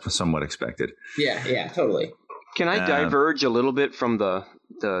 So, That's somewhat expected. Yeah, totally. Can I diverge a little bit from the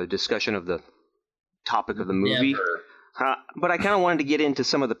discussion of the topic of the movie? Never. But I kind of wanted to get into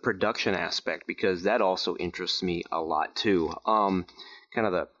some of the production aspect, because that also interests me a lot too.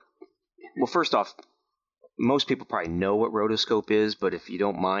 First off, most people probably know what rotoscope is, but if you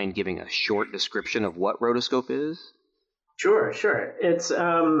don't mind giving a short description of what rotoscope is. Sure. It's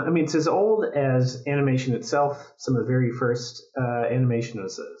it's as old as animation itself. Some of the very first animation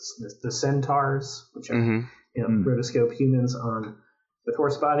was the centaurs, which are rotoscope humans with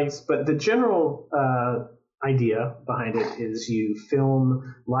horse bodies. But the general idea behind it is you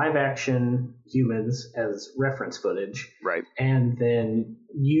film live action humans as reference footage, right, and then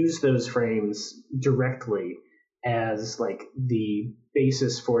use those frames directly as like the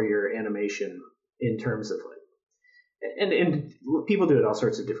basis for your animation in terms of like, and people do it all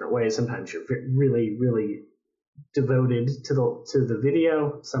sorts of different ways. Sometimes you're really, really devoted to the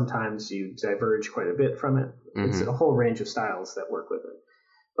video. Sometimes you diverge quite a bit from it. It's a whole range of styles that work with it.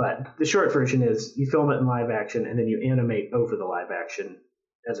 But the short version is you film it in live action and then you animate over the live action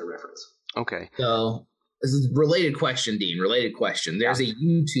as a reference. Okay. So this is a related question, Dean. Related question. There's a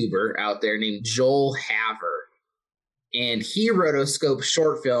YouTuber out there named Joel Haver, and he rotoscopes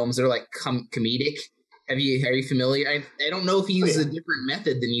short films. They're like comedic. Are you familiar? I don't know if he uses a different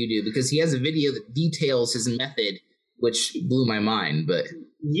method than you do, because he has a video that details his method, which blew my mind. But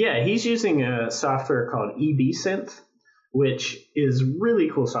yeah, he's using a software called EB-Synth, which is really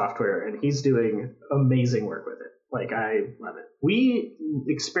cool software, and he's doing amazing work with it. Like, I love it. We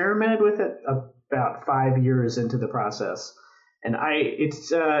experimented with it about 5 years into the process, and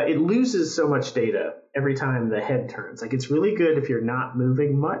it loses so much data every time the head turns. Like, it's really good if you're not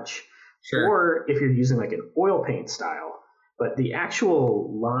moving much, or if you're using like an oil paint style. But the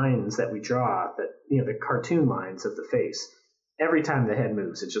actual lines that we draw, the cartoon lines of the face, every time the head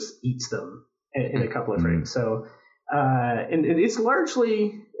moves, it just eats them in a couple of frames. So. And it's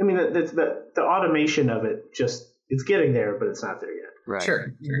largely, the automation of it it's getting there, but it's not there yet. Right.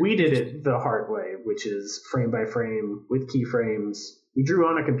 Sure. We did it the hard way, which is frame by frame with keyframes. We drew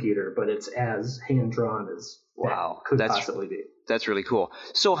on a computer, but it's as hand drawn as that could possibly be. That's really cool.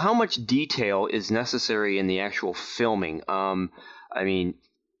 So how much detail is necessary in the actual filming?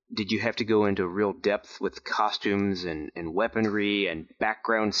 Did you have to go into real depth with costumes and weaponry and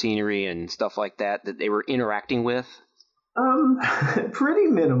background scenery and stuff like that they were interacting with? Pretty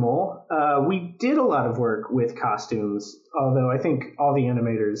minimal. We did a lot of work with costumes, although I think all the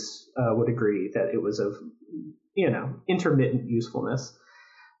animators would agree that it was of, intermittent usefulness.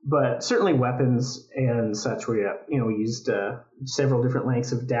 But certainly weapons and such, we used several different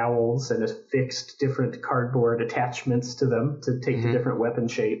lengths of dowels and affixed different cardboard attachments to them to take the different weapon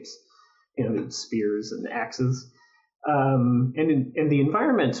shapes, spears and axes. And in the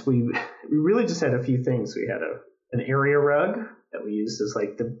environment, we really just had a few things. We had an area rug that we used as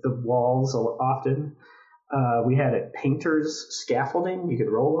like the walls often. We had a painter's scaffolding you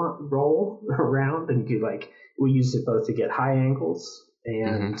could roll around, and you could we used it both to get high angles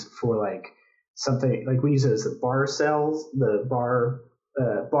and for like something like we use it as the bar cells, the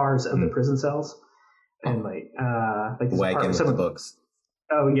bars of the prison cells, and the wagon with the books.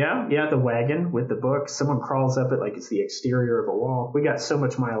 Oh, yeah? Yeah, the wagon with the book. Someone crawls up it like it's the exterior of a wall. We got so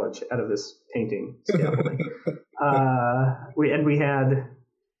much mileage out of this painting scaffolding. We had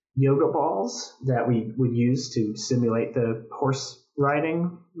yoga balls that we would use to simulate the horse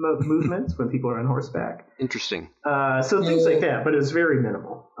riding movements when people are on horseback. Interesting. So things like that, but it was very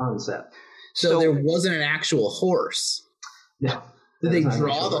minimal on set. So there wasn't an actual horse? No. Did they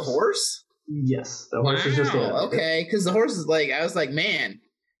draw the horse? Yes, the horse is just animated. Okay, because the horse is like, I was like, man,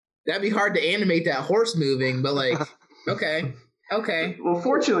 that'd be hard to animate that horse moving, but like, okay. Well,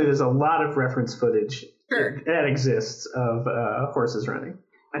 fortunately, there's a lot of reference footage Sure. that exists of horses running.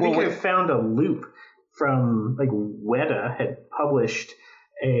 I think I found a loop from like Weta had published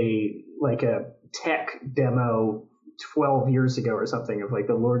a tech demo 12 years ago or something of like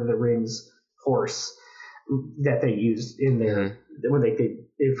the Lord of the Rings horse that they used in their when they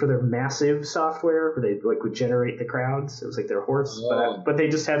for their massive software where they like would generate the crowds. It was like their horse, but they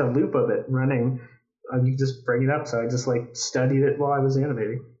just had a loop of it running. You could just bring it up. So I just like studied it while I was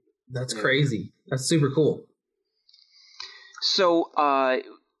animating. That's crazy. That's super cool. So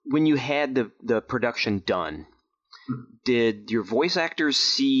when you had the production done, did your voice actors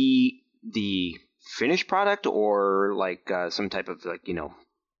see the finished product or like some type of like,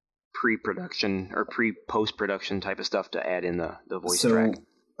 pre-production or post-production type of stuff to add in the voice track?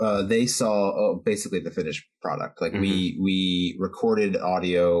 They saw basically the finished product. Like we recorded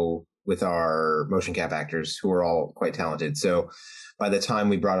audio with our motion cap actors who are all quite talented. So by the time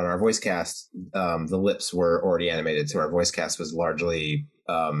we brought on our voice cast, the lips were already animated. So our voice cast was largely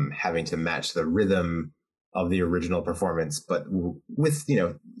having to match the rhythm of the original performance, but with,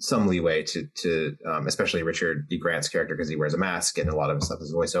 some leeway to especially Richard D. Grant's character, because he wears a mask and a lot of his stuff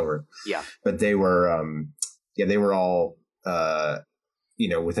is voiceover. Yeah. But they were, they were all,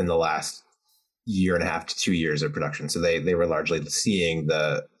 within the last year and a half to 2 years of production. So they were largely seeing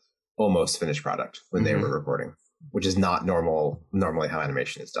the almost finished product when they were recording, which is not normally how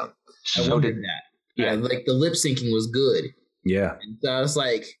animation is done. I wondered that. Yeah. Like the lip syncing was good. Yeah. And so I was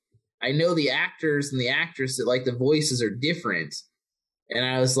like, I know the actors and the actress that like the voices are different. And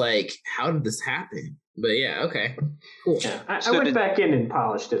I was like, how did this happen? But yeah, okay. Cool. Yeah, I went back in and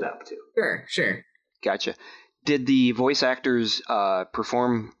polished it up too. Sure. Gotcha. Did the voice actors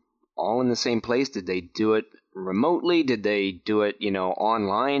perform all in the same place? Did they do it remotely? Did they do it,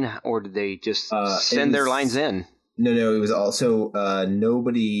 online? Or did they just send their lines in? No, it was also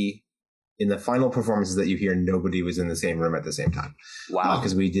nobody... In the final performances that you hear, nobody was in the same room at the same time. Wow.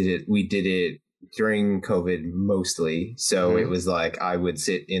 Because we did it during COVID mostly. So it was like I would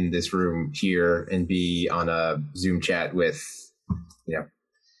sit in this room here and be on a Zoom chat with,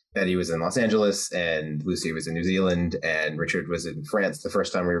 Betty was in Los Angeles and Lucy was in New Zealand and Richard was in France the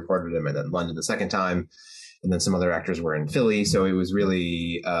first time we recorded him and then London the second time. And then some other actors were in Philly. So it was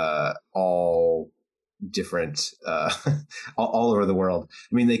really all different all over the world.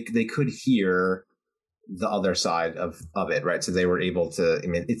 I mean, they could hear the other side of it, right? So they were able to. I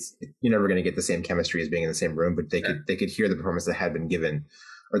mean, you're never going to get the same chemistry as being in the same room, but they could hear the performance that had been given,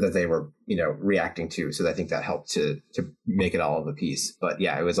 or that they were reacting to. So I think that helped to make it all of a piece. But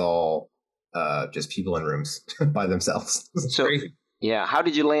yeah, it was all just people in rooms by themselves. So yeah, how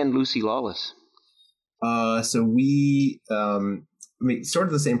did you land Lucy Lawless? So we. Sort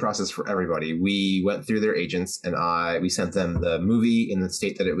of the same process for everybody. We went through their agents and we sent them the movie in the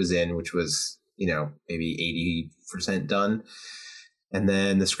state that it was in, which was, maybe 80% done. And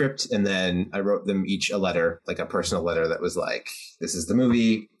then the script. And then I wrote them each a letter, like a personal letter that was like, this is the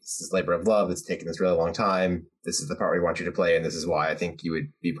movie. This is Labor of Love. It's taken this really long time. This is the part we want you to play. And this is why I think you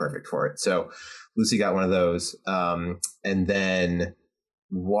would be perfect for it. So Lucy got one of those. And then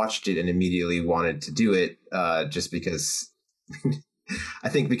watched it and immediately wanted to do it just because... I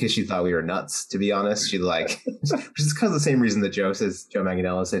think because she thought we were nuts, to be honest. She which is kind of the same reason that Joe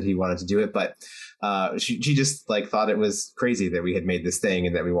Manganiello said he wanted to do it. But she just thought it was crazy that we had made this thing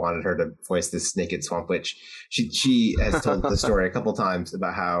and that we wanted her to voice this naked swamp witch. She has told the story a couple times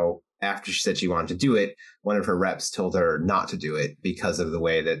about how after she said she wanted to do it, one of her reps told her not to do it because of the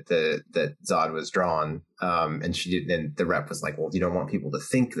way that that Zod was drawn. And she didn't. And the rep was like, well, you don't want people to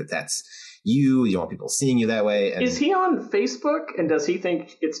think that that's you don't want people seeing you that way. And is he on Facebook and does he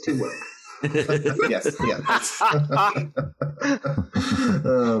think it's too woke? Yes.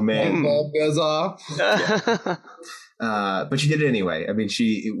 Oh man, bulb goes off. But she did it anyway. I mean,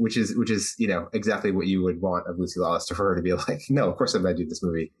 which is exactly what you would want of Lucy Lawless, for her to be like, no, of course I'm going to do this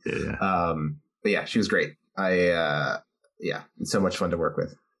movie. Yeah. But yeah, she was great. It's so much fun to work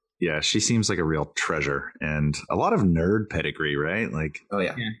with. Yeah, she seems like a real treasure, and a lot of nerd pedigree, right? Like, Oh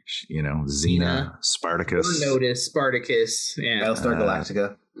yeah, Xena, Spartacus, Notice, Spartacus, yeah. Battlestar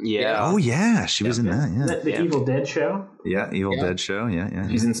Galactica. Yeah. Oh yeah, she was in that. Yeah, The Evil Dead show. yeah, Evil Dead show. Yeah.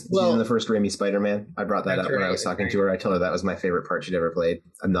 She's in the first Raimi Spider-Man. I brought that up when I was talking to her. I told her that was my favorite part she'd ever played.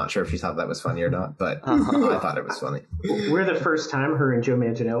 I'm not sure if she thought that was funny or not, but I thought it was funny. We're the first time her and Joe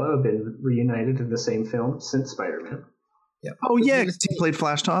Manganiello have been reunited in the same film since Spider-Man. Yeah. Oh yeah, 'cause he played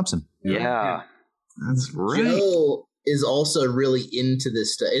Flash Thompson. Yeah. That's right. Joe is also really into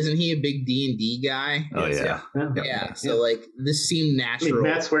this stuff. Isn't he a big D&D guy? Oh yeah. Yeah. So like this seemed I natural. mean,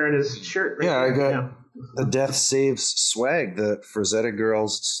 Matt's wearing his shirt. Right Yeah, I there. got the Death Saves swag, the Frazetta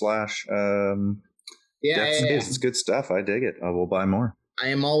Girls / Death Saves. It's good stuff. I dig it. I will buy more. I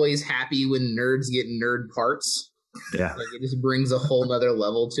am always happy when nerds get nerd parts. Yeah. Like it just brings a whole nother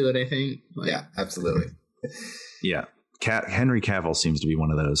level to it, I think. Like, Yeah, absolutely. Yeah. Henry Cavill seems to be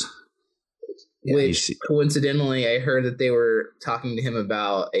one of those. Which coincidentally, I heard that they were talking to him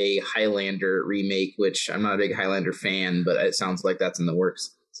about a Highlander remake, which I'm not a big Highlander fan, but it sounds like that's in the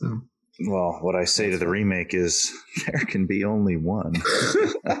works. So, Well, what I say to the remake is there can be only one.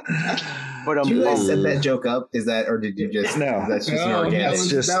 But Did you guys set that joke up? Is that, or did you just? No. That's just No, organic.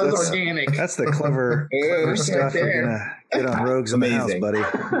 that was organic. That's the clever stuff right there. you're gonna get on Rogues in the House, Amazing. buddy.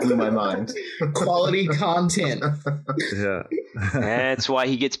 Blew my mind. Quality content. Yeah. That's why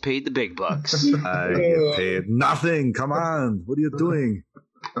he gets paid the big bucks. I get paid nothing. Come on. What are you doing?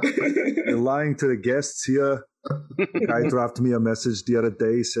 You're lying to the guests here. Guy dropped me a message the other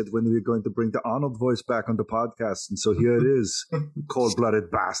day, said, when are you going to bring the Arnold voice back on the podcast? And so here it is. Cold-blooded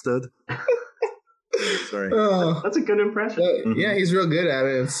bastard. Sorry. That's a good impression. Yeah, he's real good at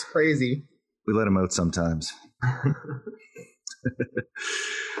it. It's crazy. We let him out sometimes.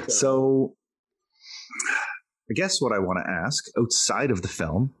 So I guess what I want to ask outside of the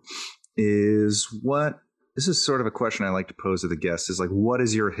film is this is sort of a question I like to pose to the guests, is like, what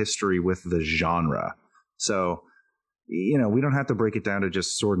is your history with the genre? So, we don't have to break it down to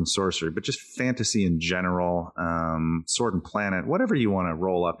just sword and sorcery, but just fantasy in general, Sword and Planet, whatever you want to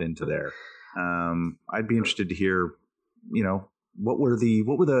roll up into there. I'd be interested to hear, what were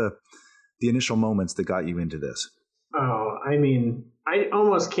the initial moments that got you into this? Oh, I mean, I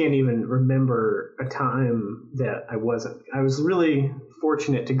almost can't even remember a time that I wasn't. I was really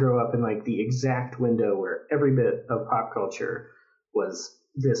fortunate to grow up in like the exact window where every bit of pop culture was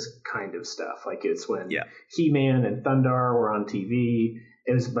this kind of stuff. Like it's when He-Man and Thundar were on TV.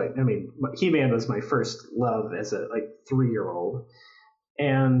 It was He-Man was my first love as a 3-year-old.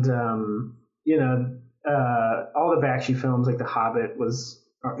 And, all the Bakshi films, like The Hobbit was,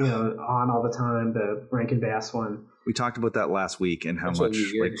 on all the time, the Rankin Bass one. We talked about that last week and how much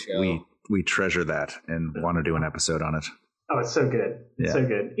we treasure that and want to do an episode on it. Oh, it's so good. It's so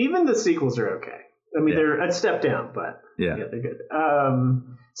good. Even the sequels are okay. I mean, they're a step down, but they're good.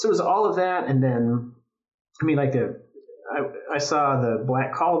 So it was all of that. And then, I saw the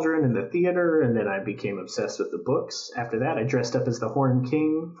Black Cauldron in the theater, and then I became obsessed with the books. After that, I dressed up as the Horned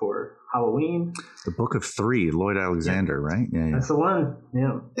King for Halloween. The Book of Three, Lloyd Alexander, right? Yeah. That's the one.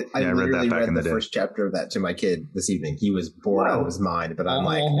 Yeah. I read literally that back in the day. first chapter of that to my kid this evening. He was bored out of his mind, but I'm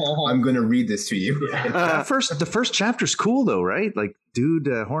like, I'm going to read this to you. The first chapter's cool though, right? Like, dude,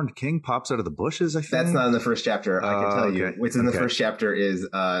 Horned King pops out of the bushes, I think. That's not in the first chapter, I can tell you. What's in the first chapter is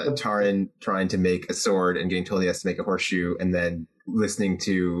Taran trying to make a sword and getting told he has to make a horseshoe, and then listening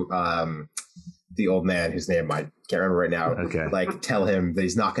to the old man whose name I can't remember right now, tell him that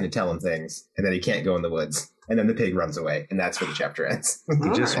he's not going to tell him things, and that he can't go in the woods. And then the pig runs away, and that's where the chapter ends. He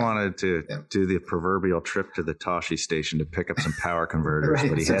just wanted to do the proverbial trip to the Toshi station to pick up some power converters,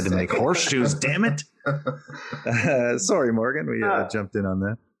 but he had to make horseshoes, damn it. Sorry, Morgan, we jumped in on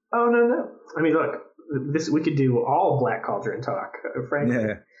that. Oh, no. I mean, look, we could do all Black Cauldron talk, frankly.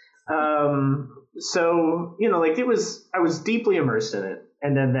 Yeah. So, I was deeply immersed in it.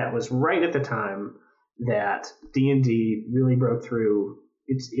 And then that was right at the time that D&D really broke through.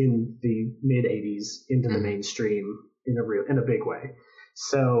 It's in the mid 80s into the mainstream in a big way.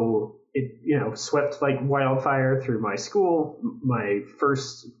 So it, swept like wildfire through my school. My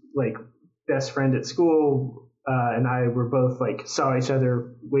first best friend at school, and I were both saw each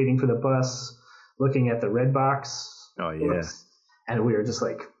other waiting for the bus, looking at the red box. Oh yeah. And we were just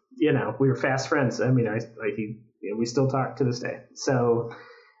we were fast friends. I mean, we still talk to this day. So,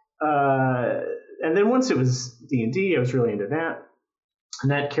 and then once it was D&D, I was really into that. And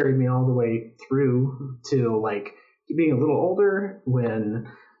that carried me all the way through to being a little older when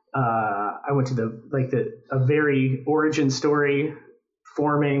I went to a very origin story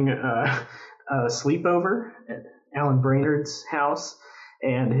forming a sleepover at Alan Brainerd's house.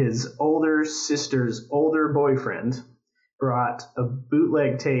 and his older sister's older boyfriend brought a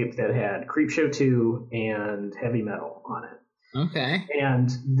bootleg tape that had Creepshow 2 and Heavy Metal on it. Okay. And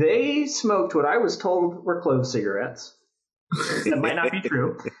they smoked what I was told were clove cigarettes. That might not be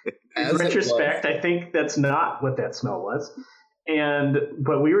true. In retrospect, I think that's not what that smell was.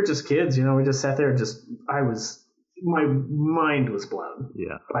 But we were just kids, we just sat there my mind was blown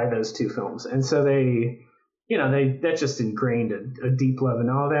by those two films. And so that just ingrained a deep love and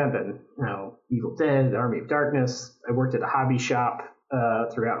all that. And Evil Dead, Army of Darkness. I worked at a hobby shop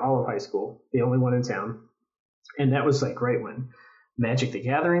throughout all of high school, the only one in town. And that was like right when Magic the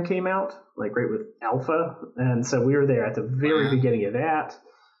Gathering came out, like right with Alpha. And so we were there at the very beginning of that.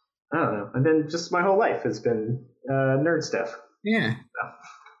 I don't know. And then just my whole life has been nerd stuff. Yeah.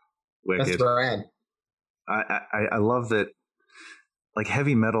 Wicked. That's rad. I love that, like,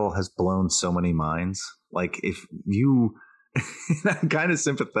 heavy metal has blown so many minds. Like, if you, I'm kind of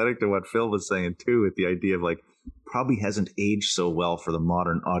sympathetic to what Phil was saying too, with the idea of like, probably hasn't aged so well for the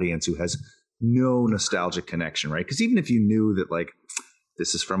modern audience who has no nostalgic connection, right? Because even if you knew that, like,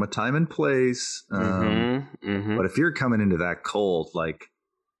 this is from a time and place, but if you're coming into that cold, like,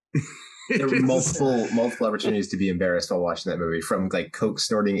 there were multiple opportunities to be embarrassed while watching that movie, from like coke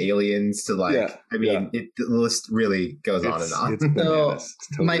snorting aliens to like, the list really goes on and on. So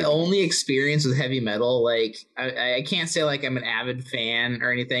my only experience with heavy metal, like I can't say like I'm an avid fan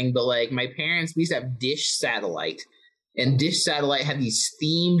or anything, but like my parents, we used to have Dish Satellite, and Dish Satellite had these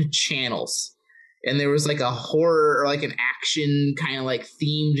themed channels, and there was like a horror or like an action kind of like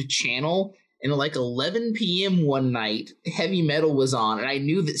themed channel. And at like 11 p.m. one night, heavy metal was on, and I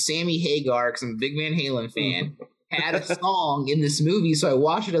knew that Sammy Hagar, because I'm a big Van Halen fan, had a song in this movie. So I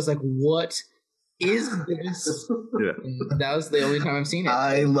watched it. I was like, "What is this?" And that was the only time I've seen it.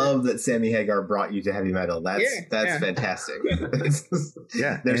 I love that Sammy Hagar brought you to heavy metal. That's fantastic.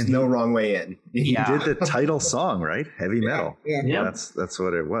 There's no wrong way in. He did the title song, right? Heavy metal. Yeah. That's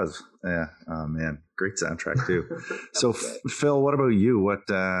what it was. Yeah. Oh man, great soundtrack too. So Phil, what about you?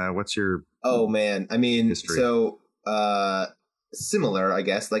 What's your I mean, history? So similar, I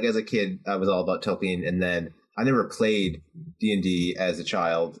guess. Like as a kid, I was all about Tolkien, and then I never played D&D as a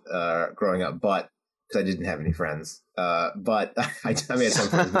child growing up, but because I didn't have any friends. But I mean, some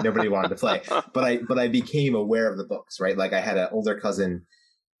friends, but nobody wanted to play. But I became aware of the books, right? Like I had an older cousin.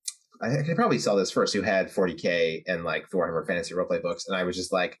 I probably saw this first, who had 40K and like the Warhammer Fantasy Roleplay books, and I was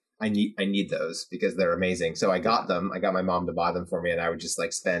just like, I need those because they're amazing. So I got them. I got my mom to buy them for me, and I would just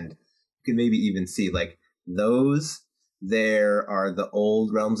like spend. You can maybe even see like those. There are the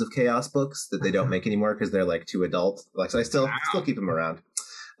old Realms of Chaos books that they don't make anymore because they're like too adult. Like, so I still keep them around.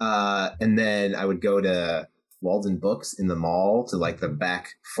 And then I would go to Walden Books in the mall to like the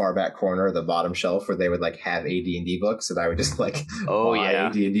far back corner, the bottom shelf, where they would like have AD&D books, and I would just like buy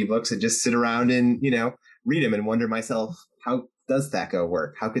AD&D books and just sit around and read them and wonder myself, how does THAC0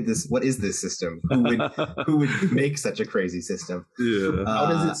 work? What is this system? Who would make such a crazy system? How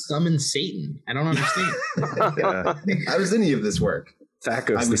does it summon Satan? I don't understand. How does any of this work?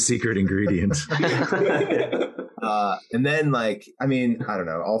 THAC0's the secret ingredient. And then like, I mean, I don't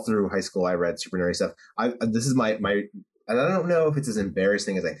know, all through high school, I read super nerdy stuff. This is my, and I don't know if it's as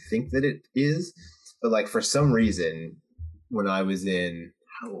embarrassing as I think that it is, but like for some reason, when I was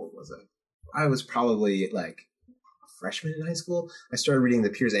how old was I? I was probably like freshman in high school, I started reading the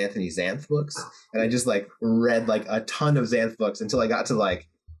Piers Anthony Xanth books, and I just like read like a ton of Xanth books until I got to like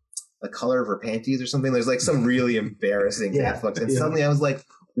The Color of Her Panties or something. There's like some really embarrassing Xanth books, and suddenly I was like,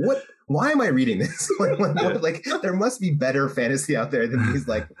 what? Why am I reading this? Like there must be better fantasy out there than these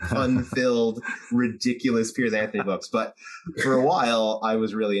like fun-filled, ridiculous Piers Anthony books. But for a while, I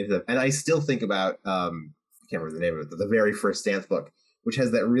was really into them, and I still think about I can't remember the name of it, the very first Xanth book, which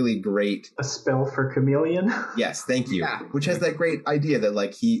has that really great A Spell for Chameleon. Yes, thank you. Yeah. Which has that great idea that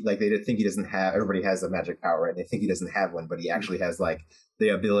like they think he doesn't have. Everybody has a magic power, right? They think he doesn't have one, but he actually has like the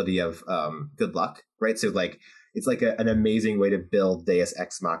ability of good luck, right? So like it's like an amazing way to build Deus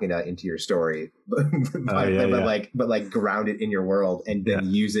Ex Machina into your story, but like ground it in your world and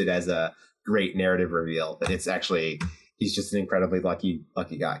then use it as a great narrative reveal. That it's actually he's just an incredibly lucky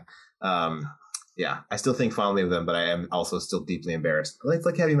guy. I still think fondly of them, but I am also still deeply embarrassed. It's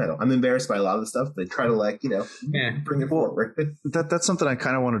like heavy metal. I'm embarrassed by a lot of the stuff. They try to like, bring it forward. That's something I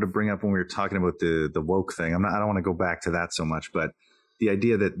kind of wanted to bring up when we were talking about the woke thing. I don't want to go back to that so much, but the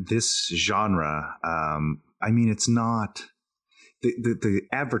idea that this genre, I mean, it's not the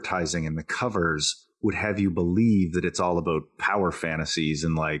advertising and the covers would have you believe that it's all about power fantasies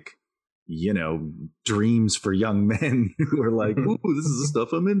and like, dreams for young men who are like, ooh, this is the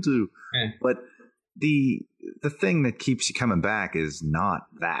stuff I'm into. But the thing that keeps you coming back is not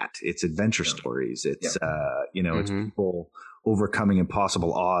that. It's adventure stories. It's it's people overcoming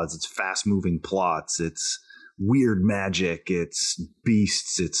impossible odds. It's fast moving plots. It's weird magic. It's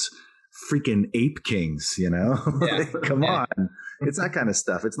beasts. It's freaking ape kings. Come on. It's that kind of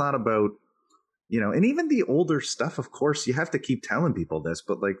stuff. It's not about and even the older stuff. Of course, you have to keep telling people this,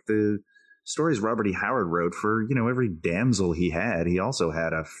 but like the stories Robert E. Howard wrote for, every damsel he also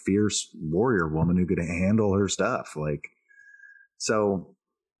had a fierce warrior woman who could handle her stuff. Like, so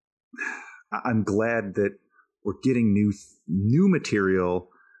I'm glad that we're getting new material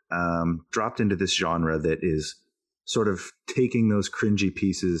dropped into this genre that is sort of taking those cringy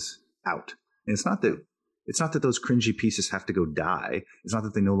pieces out. And it's not that those cringy pieces have to go die. It's not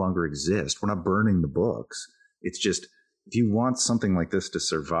that they no longer exist. We're not burning the books. It's just, if you want something like this to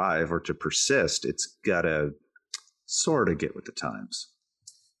survive or to persist, it's got to sort of get with the times.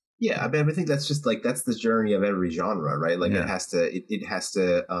 Yeah, I mean, I think that's just like, that's the journey of every genre, right? Like it has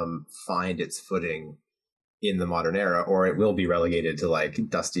to find its footing in the modern era, or it will be relegated to like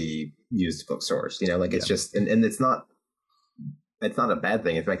dusty used bookstores. It's just, and it's not a bad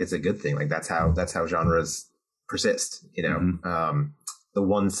thing. In fact, it's a good thing. Like that's how genres persist. The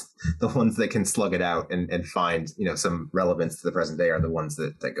ones that can slug it out and find, some relevance to the present day are the ones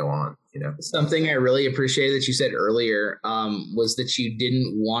that go on, Something I really appreciated that you said earlier was that you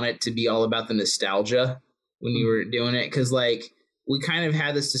didn't want it to be all about the nostalgia when you were doing it. Because, like, we kind of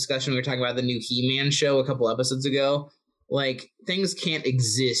had this discussion. We were talking about the new He-Man show a couple episodes ago. Like, things can't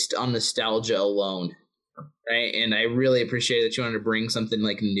exist on nostalgia alone, right? And I really appreciate that you wanted to bring something,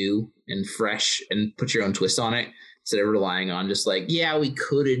 like, new and fresh and put your own twist on it, instead of relying on just like, we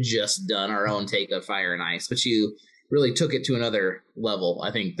could have just done our own take of Fire and Ice, but you really took it to another level.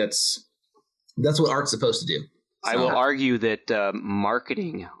 I think that's what art's supposed to do. So, I will argue that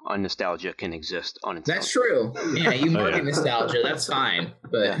marketing on nostalgia can exist on its own. That's true. Yeah, you market nostalgia. That's fine.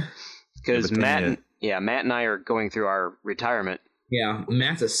 But because Matt and I are going through our retirement. Yeah,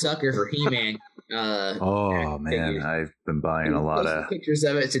 Matt's a sucker for He-Man. Man, figures. I've been buying a lot of pictures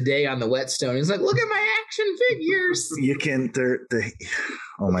of it today on the Whetstone. He's like, "Look at my action figures." You can.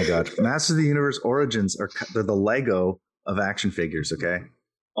 Oh my god, Masters of the Universe Origins they're the Lego of action figures. Okay,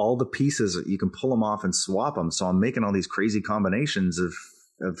 all the pieces you can pull them off and swap them. So I'm making all these crazy combinations of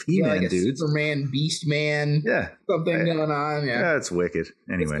He-Man dudes, Superman, Beastman, something going on. Yeah, it's wicked.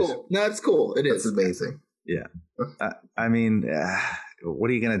 Anyways, it's cool. No, it's cool. It is amazing. Yeah. I mean, what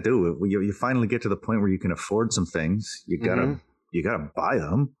are you going to do? You finally get to the point where you can afford some things. You gotta buy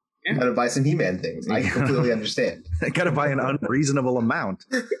them. You gotta buy some He-Man things. I completely understand. I gotta buy an unreasonable amount.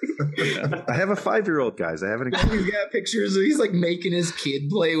 I have a 5-year-old, guys. I haven't. He's got pictures. He's like making his kid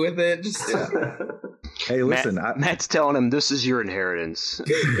play with it. Hey, listen. Matt's telling him this is your inheritance.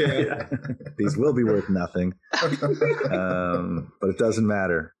 These will be worth nothing, but it doesn't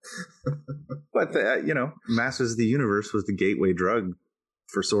matter. But Masters of the Universe was the gateway drug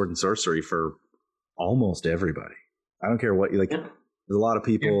for sword and sorcery for almost everybody. I don't care what you like. There's a lot of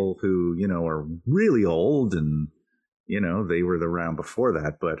people who are really old and they were around before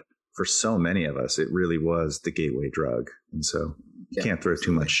that, but for so many of us, it really was the gateway drug, and so you can't throw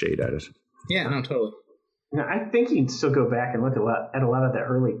too much shade at it. Yeah, no, totally. Now, I think you'd still go back and look at a lot of the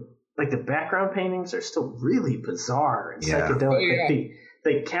early, like the background paintings are still really bizarre and psychedelic.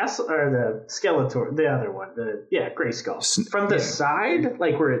 The castle or the Skeletor, the other one, Grayskull. From the side,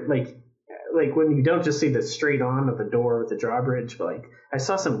 like where like when you don't just see the straight on of the door with the drawbridge, but like I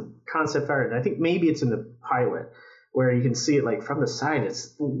saw some concept art, and I think maybe it's in the pilot where you can see it like from the side.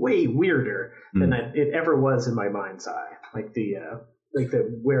 It's way weirder than it ever was in my mind's eye. Like the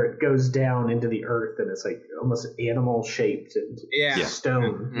where it goes down into the earth and it's like almost animal shaped and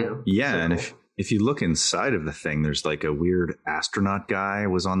stone. Mm-hmm. And if you look inside of the thing, there's like a weird astronaut guy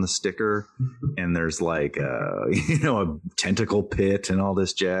was on the sticker, and there's like a tentacle pit and all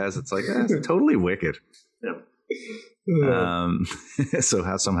this jazz. It's like it's totally wicked. Yeah.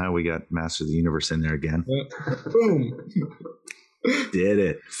 So somehow we got Master of the Universe in there again. Boom. Did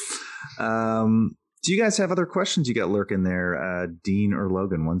it. Do you guys have other questions you got lurking there, Dean or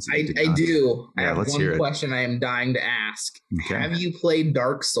Logan? I do. I have let's one hear it. question I am dying to ask. Okay. Have you played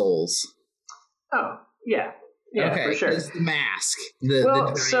Dark Souls? Oh, yeah. Yeah, okay, for sure. It's the mask. The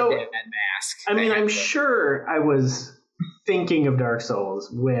mask. I mean, I'm sure I was thinking of Dark Souls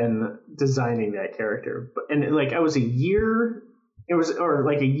when designing that character. And like I was a year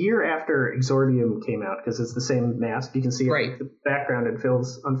after Exordium came out, because it's the same mask. You can see it the background on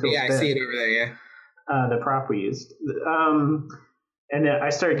Phil's I bed. see it over there, yeah. The prop we used. And I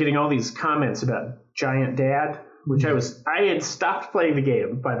started getting all these comments about Giant Dad which I had stopped playing the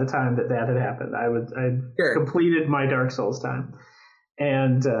game by the time that had happened. I completed my Dark Souls time,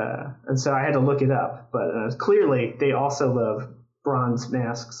 and so I had to look it up. But clearly, they also love bronze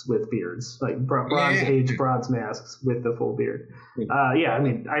masks with beards, like bronze age bronze masks with the full beard. I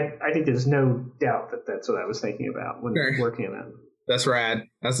mean, I think there's no doubt that that's what I was thinking about when working on it. That's rad.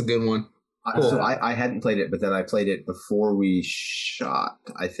 That's a good one. Cool. So I hadn't played it, but then I played it before we shot,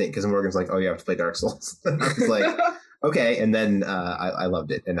 I think, because Morgan's like, oh, you have to play Dark Souls. I was like, okay. And then I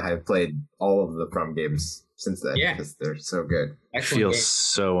loved it, and I've played all of the From games since then because they're so good. I feel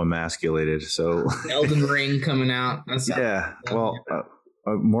so emasculated. So Elden Ring coming out. Well,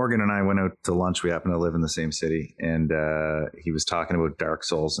 Morgan and I went out to lunch. We happen to live in the same city, and he was talking about Dark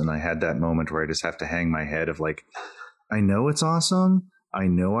Souls, and I had that moment where I just have to hang my head of like, I know it's awesome. I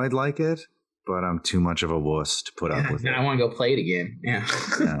know I'd like it, but I'm too much of a wuss to put up with it. I want to go play it again. Yeah.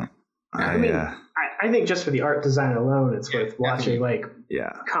 No. I think just for the art design alone, it's worth watching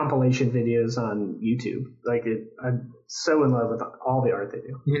compilation videos on YouTube. Like I'm so in love with all the art they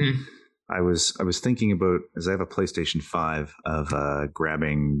do. Mm-hmm. I was thinking about, as I have a PlayStation 5, of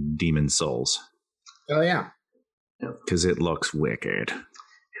grabbing Demon Souls. Oh yeah. Because it looks wicked.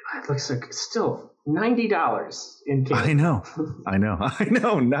 It looks like it's still $90 in Canada. I know,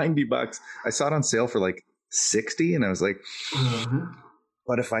 $90. I saw it on sale for like $60, and I was like,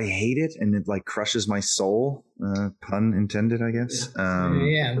 but if I hate it and it like crushes my soul, pun intended, I guess.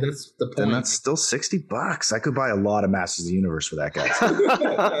 That's the point. Then that's still $60. I could buy a lot of Masters of the Universe for that guy,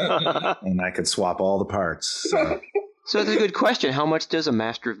 and I could swap all the parts. So that's a good question. How much does a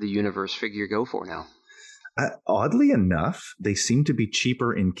Master of the Universe figure go for now? Oddly enough, they seem to be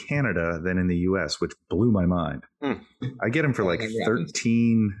cheaper in Canada than in the US, which blew my mind. I get them for like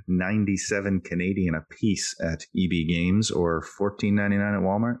 $13.97 Canadian a piece at EB Games or $14.99 at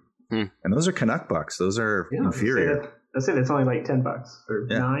Walmart. And those are Canuck bucks. Those are inferior. That's it. It's only like $10 or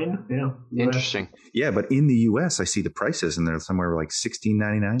 $9. Yeah. Interesting. Yeah, but in the US, I see the prices, and they're somewhere like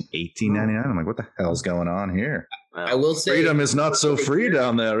 $16.99, $18.99. I'm like, what the hell's going on here? I will say, freedom is not so free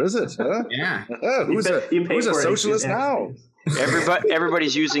down there, is it? Huh? Yeah. Who's a socialist now?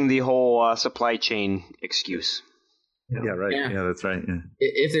 Everybody's using the whole supply chain excuse. Yeah, right. Yeah, that's right. Yeah.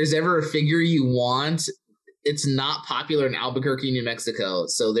 If there's ever a figure you want, it's not popular in Albuquerque, New Mexico.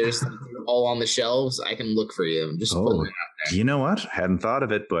 So there's all on the shelves. I can look for you. I'm just putting it out there. You know what? Hadn't thought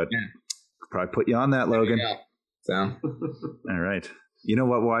of it, but probably put you on that, Logan. So, all right. You know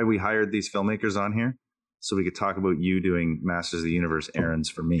what? Why we hired these filmmakers on here? So we could talk about you doing Masters of the Universe errands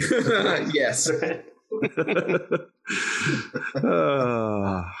for me. Yes. What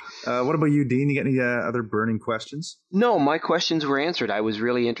about you, Dean? You got any other burning questions? No, my questions were answered. I was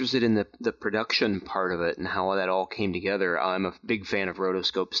really interested in the production part of it and how that all came together. I'm a big fan of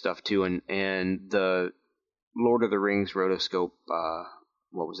rotoscope stuff too, and the Lord of the Rings rotoscope.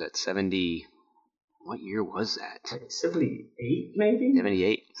 What was that? 70. What year was that? Like 78, maybe?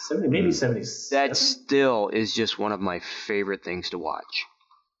 78. 70, maybe 77. That still is just one of my favorite things to watch.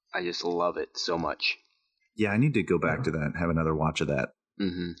 I just love it so much. Yeah, I need to go back to that, have another watch of that.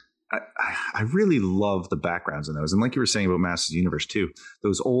 Mm-hmm. I really love the backgrounds in those. And like you were saying about Masters of the Universe too,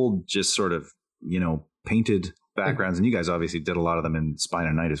 those old just sort of, painted backgrounds. And you guys obviously did a lot of them in Spine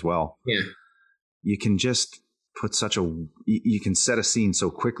of Night as well. Yeah. You can just put you can set a scene so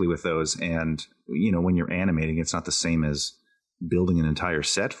quickly with those, and when you're animating, it's not the same as building an entire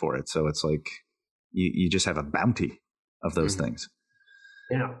set for it. So it's like you just have a bounty of those things.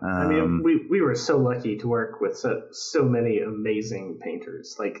 Yeah, I mean, we were so lucky to work with so many amazing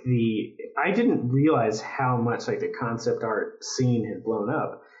painters. Like I didn't realize how much like the concept art scene had blown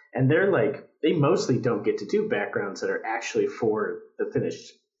up, and they mostly don't get to do backgrounds that are actually for the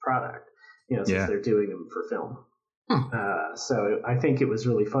finished product. Since they're doing them for film. So I think it was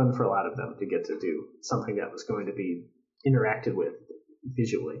really fun for a lot of them to get to do something that was going to be interacted with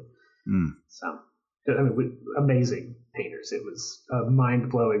visually. So, I mean, amazing painters. It was a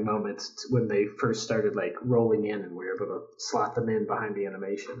mind-blowing moment when they first started like rolling in, and we were able to slot them in behind the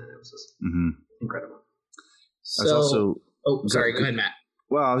animation, and it was just incredible. So, sorry, go ahead, Matt.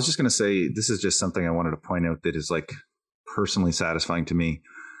 Well, I was just going to say, this is just something I wanted to point out that is like personally satisfying to me.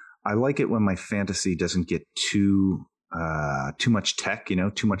 I like it when my fantasy doesn't get too much tech,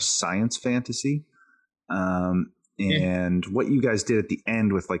 too much science fantasy. And what you guys did at the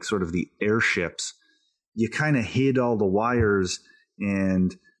end with like sort of the airships, you kind of hid all the wires,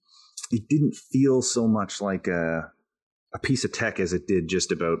 and it didn't feel so much like a piece of tech as it did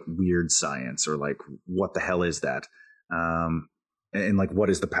just about weird science or like, what the hell is that? And like, what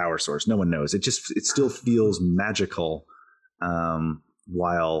is the power source? No one knows. It still feels magical.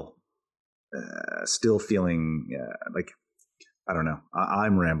 While still feeling like, I don't know.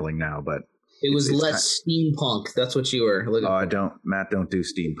 I'm rambling now, but it was less steampunk. That's what you were looking for. Matt, don't do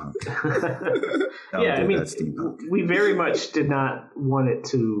steampunk. Yeah, I mean, we very much did not want it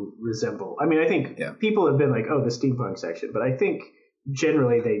to resemble. I mean, I think people have been like, "Oh, the steampunk section," but I think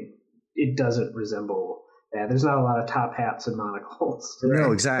generally it doesn't resemble that. There's not a lot of top hats and monocles.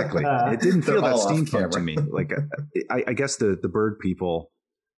 No, exactly. It didn't feel that steampunk to me. Like, I guess the bird people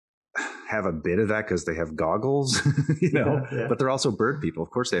have a bit of that because they have goggles, but they're also bird people. Of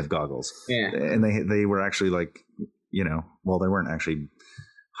course, they have goggles. Yeah, and they were actually like, well, they weren't actually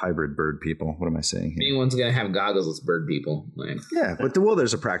hybrid bird people. What am I saying here? Anyone's gonna have goggles, it's bird people. Like, yeah, but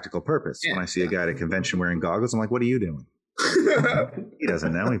there's a practical purpose. When I see a guy at a convention wearing goggles, I'm like, what are you doing? He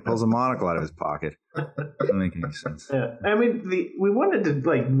doesn't know. He pulls a monocle out of his pocket. Doesn't make any sense. Yeah, I mean, we wanted to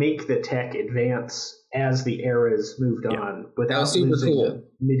like make the tech advance as the eras moved on without losing the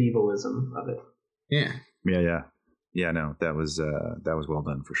medievalism of it. Yeah. No, that was well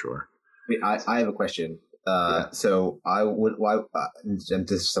done for sure. I have a question. So and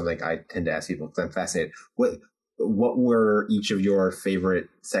this is something I tend to ask people because I'm fascinated. What were each of your favorite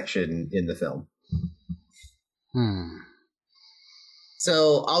section in the film?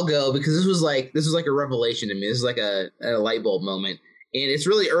 So I'll go because this was like a revelation to me. This is like a light bulb moment, and it's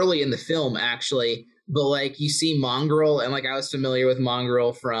really early in the film actually. But like you see Mongrel, and like I was familiar with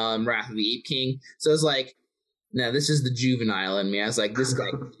Mongrel from Wrath of the Ape King, so it's like, no, this is the juvenile in me. I was like, this guy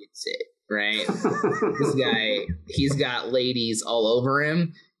gets it, right? This guy, he's got ladies all over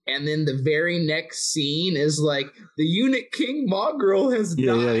him. And then the very next scene is like the eunuch king Mongrel has died.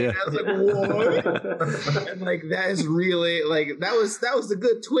 Yeah. I was like, what? And like that is really like that was a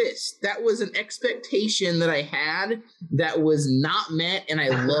good twist. That was an expectation that I had that was not met, and I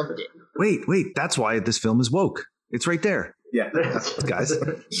loved it. Wait, that's why this film is woke. It's right there. Yeah, guys.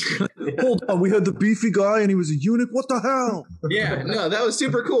 Hold on, we had the beefy guy and he was a eunuch. What the hell? Yeah, no, that was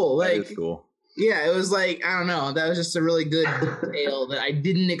super cool. Like, that is cool. Yeah, it was like, I don't know. That was just a really good detail that I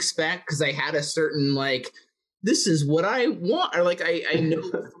didn't expect because I had a certain, like, this is what I want. Or, like, I know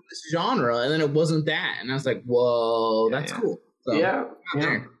from this genre. And then it wasn't that. And I was like, whoa, that's cool. So,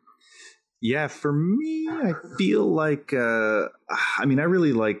 yeah, for me, I feel like, I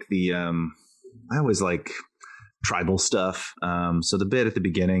really like I always like tribal stuff. So the bit at the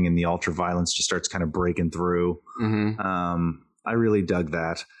beginning and the ultra violence just starts kind of breaking through. Mm-hmm. I really dug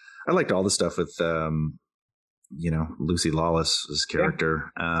that. I liked all the stuff with, Lucy Lawless's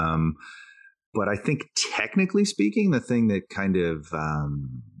character. Yeah. But I think technically speaking, the thing that kind of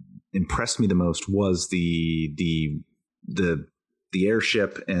impressed me the most was the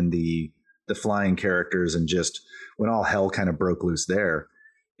airship and the flying characters, and just when all hell kind of broke loose there,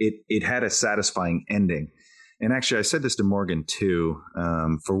 it had a satisfying ending. And actually, I said this to Morgan too.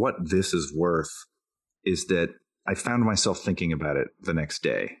 For what this is worth, is that I found myself thinking about it the next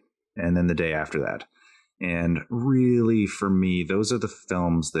day. And then the day after that. And really, for me, those are the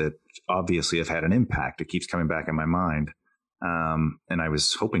films that obviously have had an impact. It keeps coming back in my mind. And I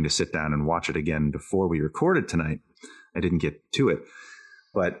was hoping to sit down and watch it again before we recorded tonight. I didn't get to it.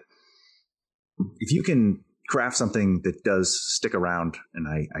 But if you can craft something that does stick around, and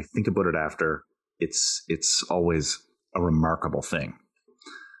I think about it after, it's always a remarkable thing.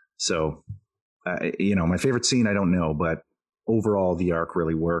 So, my favorite scene, I don't know, but overall, the arc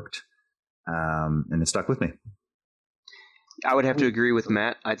really worked, and it stuck with me. I would have to agree with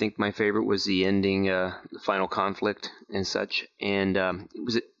Matt. I think my favorite was the ending, the final conflict and such. And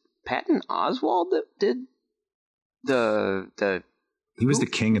was it Patton Oswalt that did the? He was the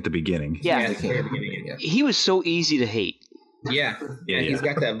king at the beginning. Yeah, the king at the beginning. Yeah. He was so easy to hate. Yeah, he's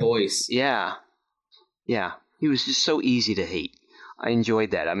got that voice. Yeah, he was just so easy to hate. I enjoyed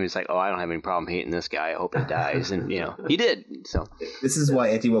that. I mean, it's like, I don't have any problem hating this guy. I hope he dies. And, he did. So this is why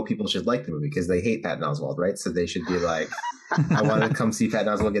anti-woke people should like the movie, because they hate Patton Oswalt, right? So they should be like, I want to come see Patton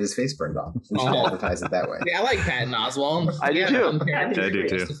Oswalt get his face burned off. We should advertise it that way. Yeah, I like Patton Oswalt. I do too. I do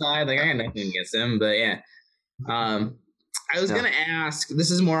too. Like, I got nothing against him, but yeah. I was going to ask, this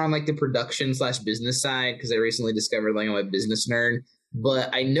is more on like the production / business side, because I recently discovered like I'm a business nerd,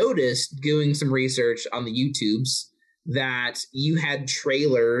 but I noticed doing some research on the YouTubes that you had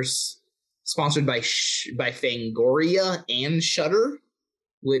trailers sponsored by Fangoria and Shudder,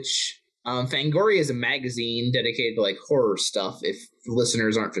 which Fangoria is a magazine dedicated to like horror stuff. If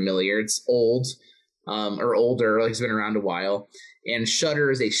listeners aren't familiar, it's old or older, like it's been around a while. And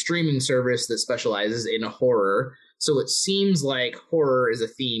Shudder is a streaming service that specializes in horror. So it seems like horror is a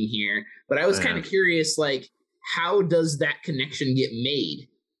theme here. But I was kind of curious, like, how does that connection get made?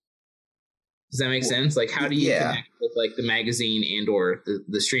 Does that make sense? Like, how do you connect with like the magazine and or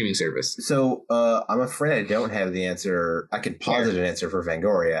the streaming service? So I'm afraid I don't have the answer. I could posit an answer for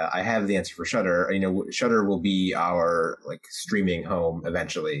Fangoria. I have the answer for Shudder. You know, Shudder will be our like streaming home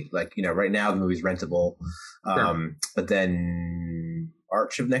eventually. Like, you know, right now the movie's rentable, but then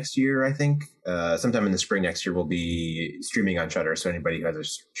March of next year, I think, sometime in the spring next year, we'll be streaming on Shudder. So anybody who has a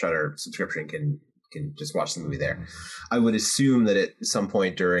Shudder subscription can just watch the movie there. I would assume that at some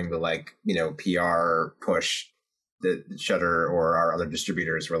point during the like, you know, PR push, the Shudder or our other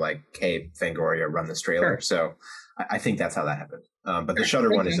distributors were like, "Hey, Fangoria, run this trailer." Sure. So I think that's how that happened. But the Shudder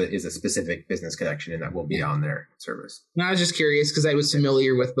one is a specific business connection, and that will be on their service. No, I was just curious because I was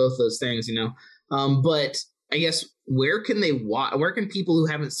familiar with both those things, you know. But I guess where can they watch? Where can people who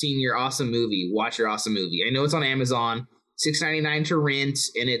haven't seen your awesome movie watch your awesome movie? I know it's on Amazon. $6.99 to rent,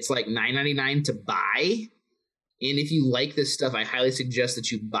 and it's like $9.99 to buy. And if you like this stuff, I highly suggest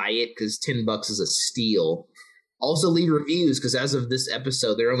that you buy it because $10 is a steal. Also, leave reviews because as of this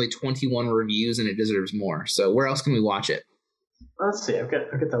episode, there are only 21 reviews, and it deserves more. So, where else can we watch it? Let's see. I've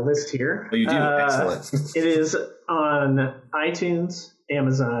got the list here. Oh, you do? Excellent. It is on iTunes,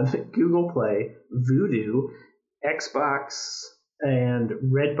 Amazon, Google Play, Vudu, Xbox, and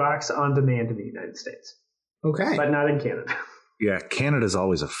Redbox On Demand in the United States. Okay. But not in Canada. Yeah, Canada's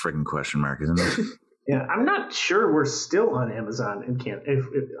always a friggin' question mark, isn't it? Yeah, I'm not sure we're still on Amazon in Canada. If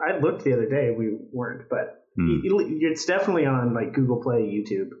I looked the other day, we weren't, but it's definitely on like Google Play,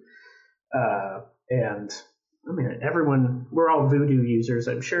 YouTube, and I mean we're all Vudu users.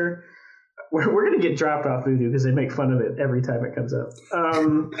 I'm sure we're gonna get dropped off Vudu because they make fun of it every time it comes up.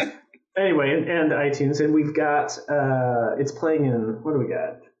 Anyway, and iTunes, and we've got it's playing in, what do we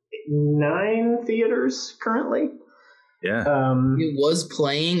got? 9 theaters currently. Yeah. It was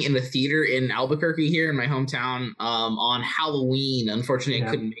playing in the theater in Albuquerque here in my hometown on Halloween. Unfortunately, I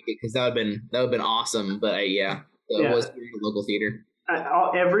couldn't make it because that would have been awesome. But it was in the local theater.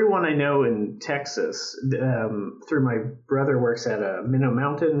 Everyone I know in Texas, through my brother works at Minnow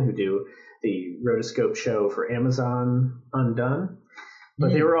Mountain, who do the rotoscope show for Amazon Undone.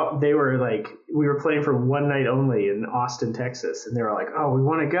 But they were like, we were playing for one night only in Austin, Texas, and they were like, "Oh, we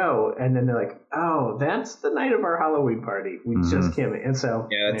want to go," and then they're like, "Oh, that's the night of our Halloween party. We just can't." And so,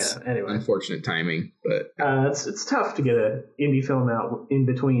 anyway, unfortunate timing, but it's tough to get an indie film out in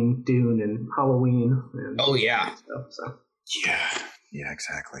between Dune and Halloween. And stuff, so yeah,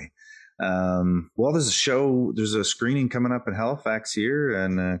 exactly. Well, there's a screening coming up in Halifax here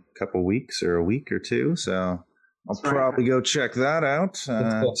in a couple weeks or a week or two, so I'll probably go check that out.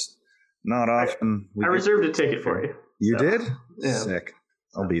 Cool. It's not often. I reserved a ticket for you. You did? Yeah. Sick.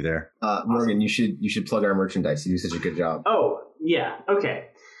 I'll be there. Morgan, you should plug our merchandise. You do such a good job. Oh, yeah. Okay.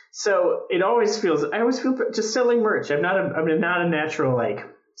 So I always feel just selling merch. I'm not a natural like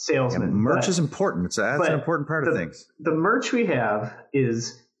salesman. Yeah, merch is important. That's an important part of things. The merch we have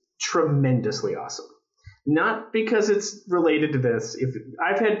is tremendously awesome. Not because it's related to this. If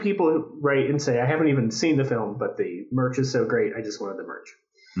I've had people write and say, I haven't even seen the film, but the merch is so great, I just wanted the merch.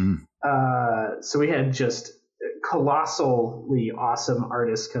 So we had just colossally awesome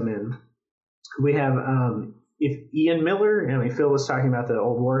artists come in. We have if Ian Miller, I mean, Phil was talking about the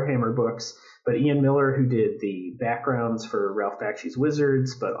old Warhammer books, but Ian Miller, who did the backgrounds for Ralph Bakshi's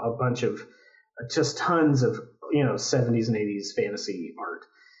Wizards, but a bunch of just tons of 70s and 80s fantasy art.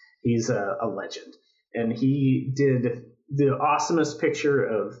 He's a legend. And he did the awesomest picture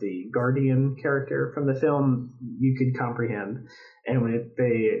of the Guardian character from the film you could comprehend. And when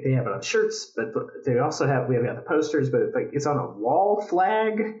they have it on shirts, but they also we have the posters, but it's on a wall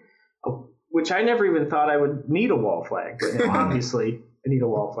flag, which I never even thought I would need a wall flag. But obviously, I need a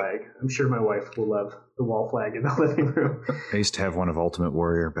wall flag. I'm sure my wife will love the wall flag in the living room. I used to have one of Ultimate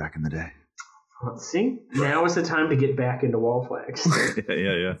Warrior back in the day. Let's see. Now is the time to get back into wall flags.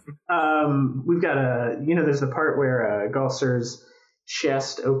 Yeah. We've got there's the part where Gulser's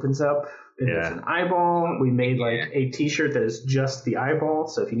chest opens up and there's an eyeball. We made a t-shirt that is just the eyeball.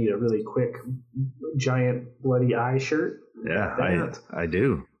 So if you need a really quick, giant, bloody eye shirt. Yeah, I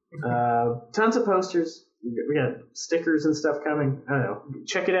do. Tons of posters. We got stickers and stuff coming. I don't know.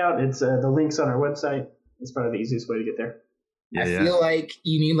 Check it out. It's the link's on our website. It's probably the easiest way to get there. I feel like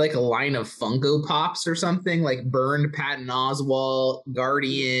you need like a line of Funko Pops or something, like Burned, Patton Oswalt,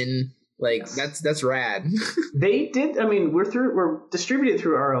 Guardian. That's rad. They did. I mean, we're distributed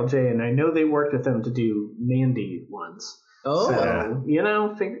through RLJ, and I know they worked with them to do Mandy ones. Oh, so,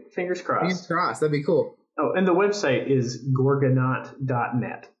 fingers crossed. Fingers crossed. That'd be cool. Oh, and the website is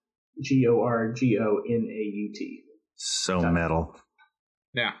gorgonaut.net. GORGONAUT. So metal.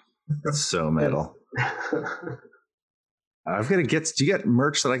 Yeah. So metal. I've got to get. Do you get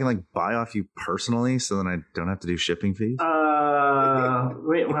merch that I can like buy off you personally, so then I don't have to do shipping fees? Wait.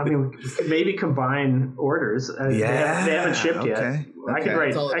 I mean, maybe combine orders. They haven't shipped yet. I can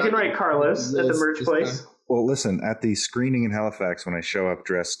write Carlos at the merch place. Well, listen, at the screening in Halifax, when I show up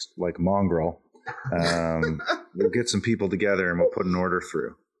dressed like Mongrel, we'll get some people together and we'll put an order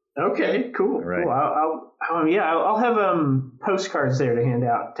through. Okay, cool. Right. Cool. I'll have postcards there to hand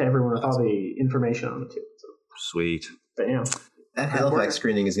out to everyone with all the information on it too. So. Sweet. Bam. That Halifax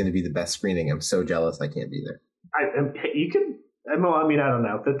screening is going to be the best screening. I'm so jealous I can't be there. You could. I don't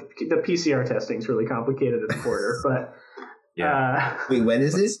know. The PCR testing is really complicated at the border, but wait, when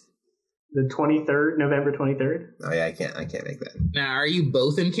is it? The 23rd, November 23rd. Oh yeah, I can't make that. Now, are you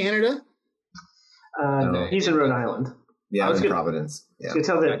both in Canada? No, he's in Rhode Island. Yeah, I was in Providence. Yeah. I was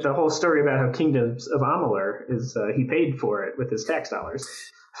going to tell the whole story about how Kingdoms of Amalur is he paid for it with his tax dollars.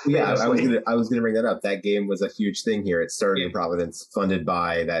 Yeah, I was gonna bring that up. That game was a huge thing here. It started in Providence, funded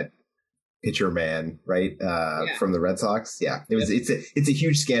by that pitcher man, right? From the Red Sox. Yeah, it's a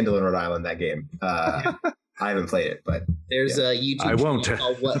huge scandal in Rhode Island. That game. I haven't played it, but there's a YouTube channel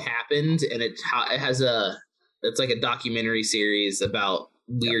called What Happened, and it's like a documentary series about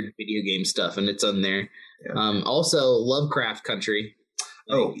weird video game stuff, and it's on there. Yeah. Also, Lovecraft Country.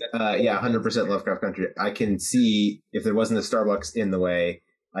 100% Lovecraft Country. I can see if there wasn't a Starbucks in the way.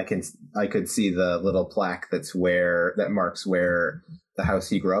 I could see the little plaque that marks where the house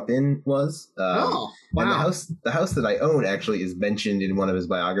he grew up in was. Wow. And the house that I own actually is mentioned in one of his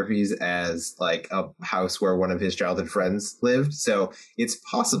biographies as like a house where one of his childhood friends lived. So it's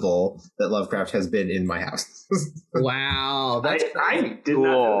possible that Lovecraft has been in my house. Wow, I did not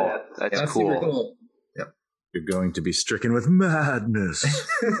know that. That's cool. Super cool. Yep. You're going to be stricken with madness.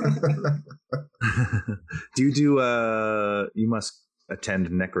 You must attend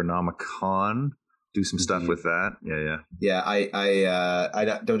Necronomicon, do some stuff with that. Yeah,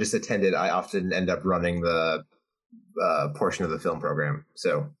 I don't just attend it. I often end up running the portion of the film program.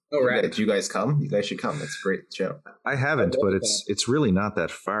 So did you guys come? You guys should come. It's a great show. I haven't, but it's really not that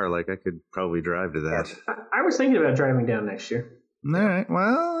far. Like I could probably drive to that. I was thinking about driving down next year. All right.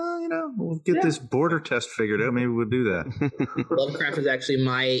 Well, we'll get this border test figured out. Maybe we'll do that. Lovecraft is actually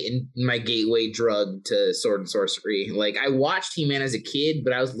my gateway drug to sword and sorcery. Like, I watched He-Man as a kid,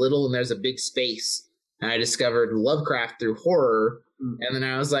 but I was little and there's a big space. And I discovered Lovecraft through horror. And then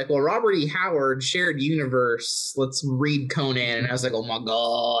I was like, well, Robert E. Howard, shared universe. Let's read Conan. And I was like, oh my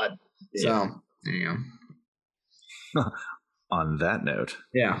God. Yeah. So, there you go. On that note.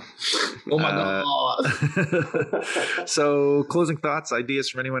 Yeah. Oh my God. So, closing thoughts, ideas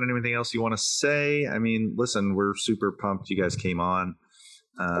from anyone, anything else you want to say? I mean, listen, we're super pumped you guys came on.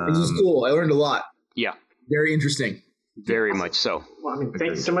 This is cool. I learned a lot. Yeah. Very interesting. Very much so. Well,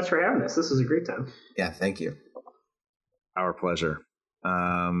 thank you so much for having us. This was a great time. Yeah, thank you. Our pleasure.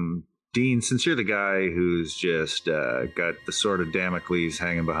 Dean, since you're the guy who's just got the sword of Damocles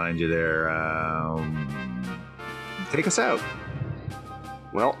hanging behind you there, take us out.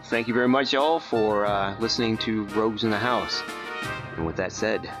 Well, thank you very much, y'all, for listening to Rogues in the House. And with that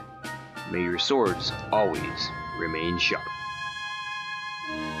said, may your swords always remain sharp.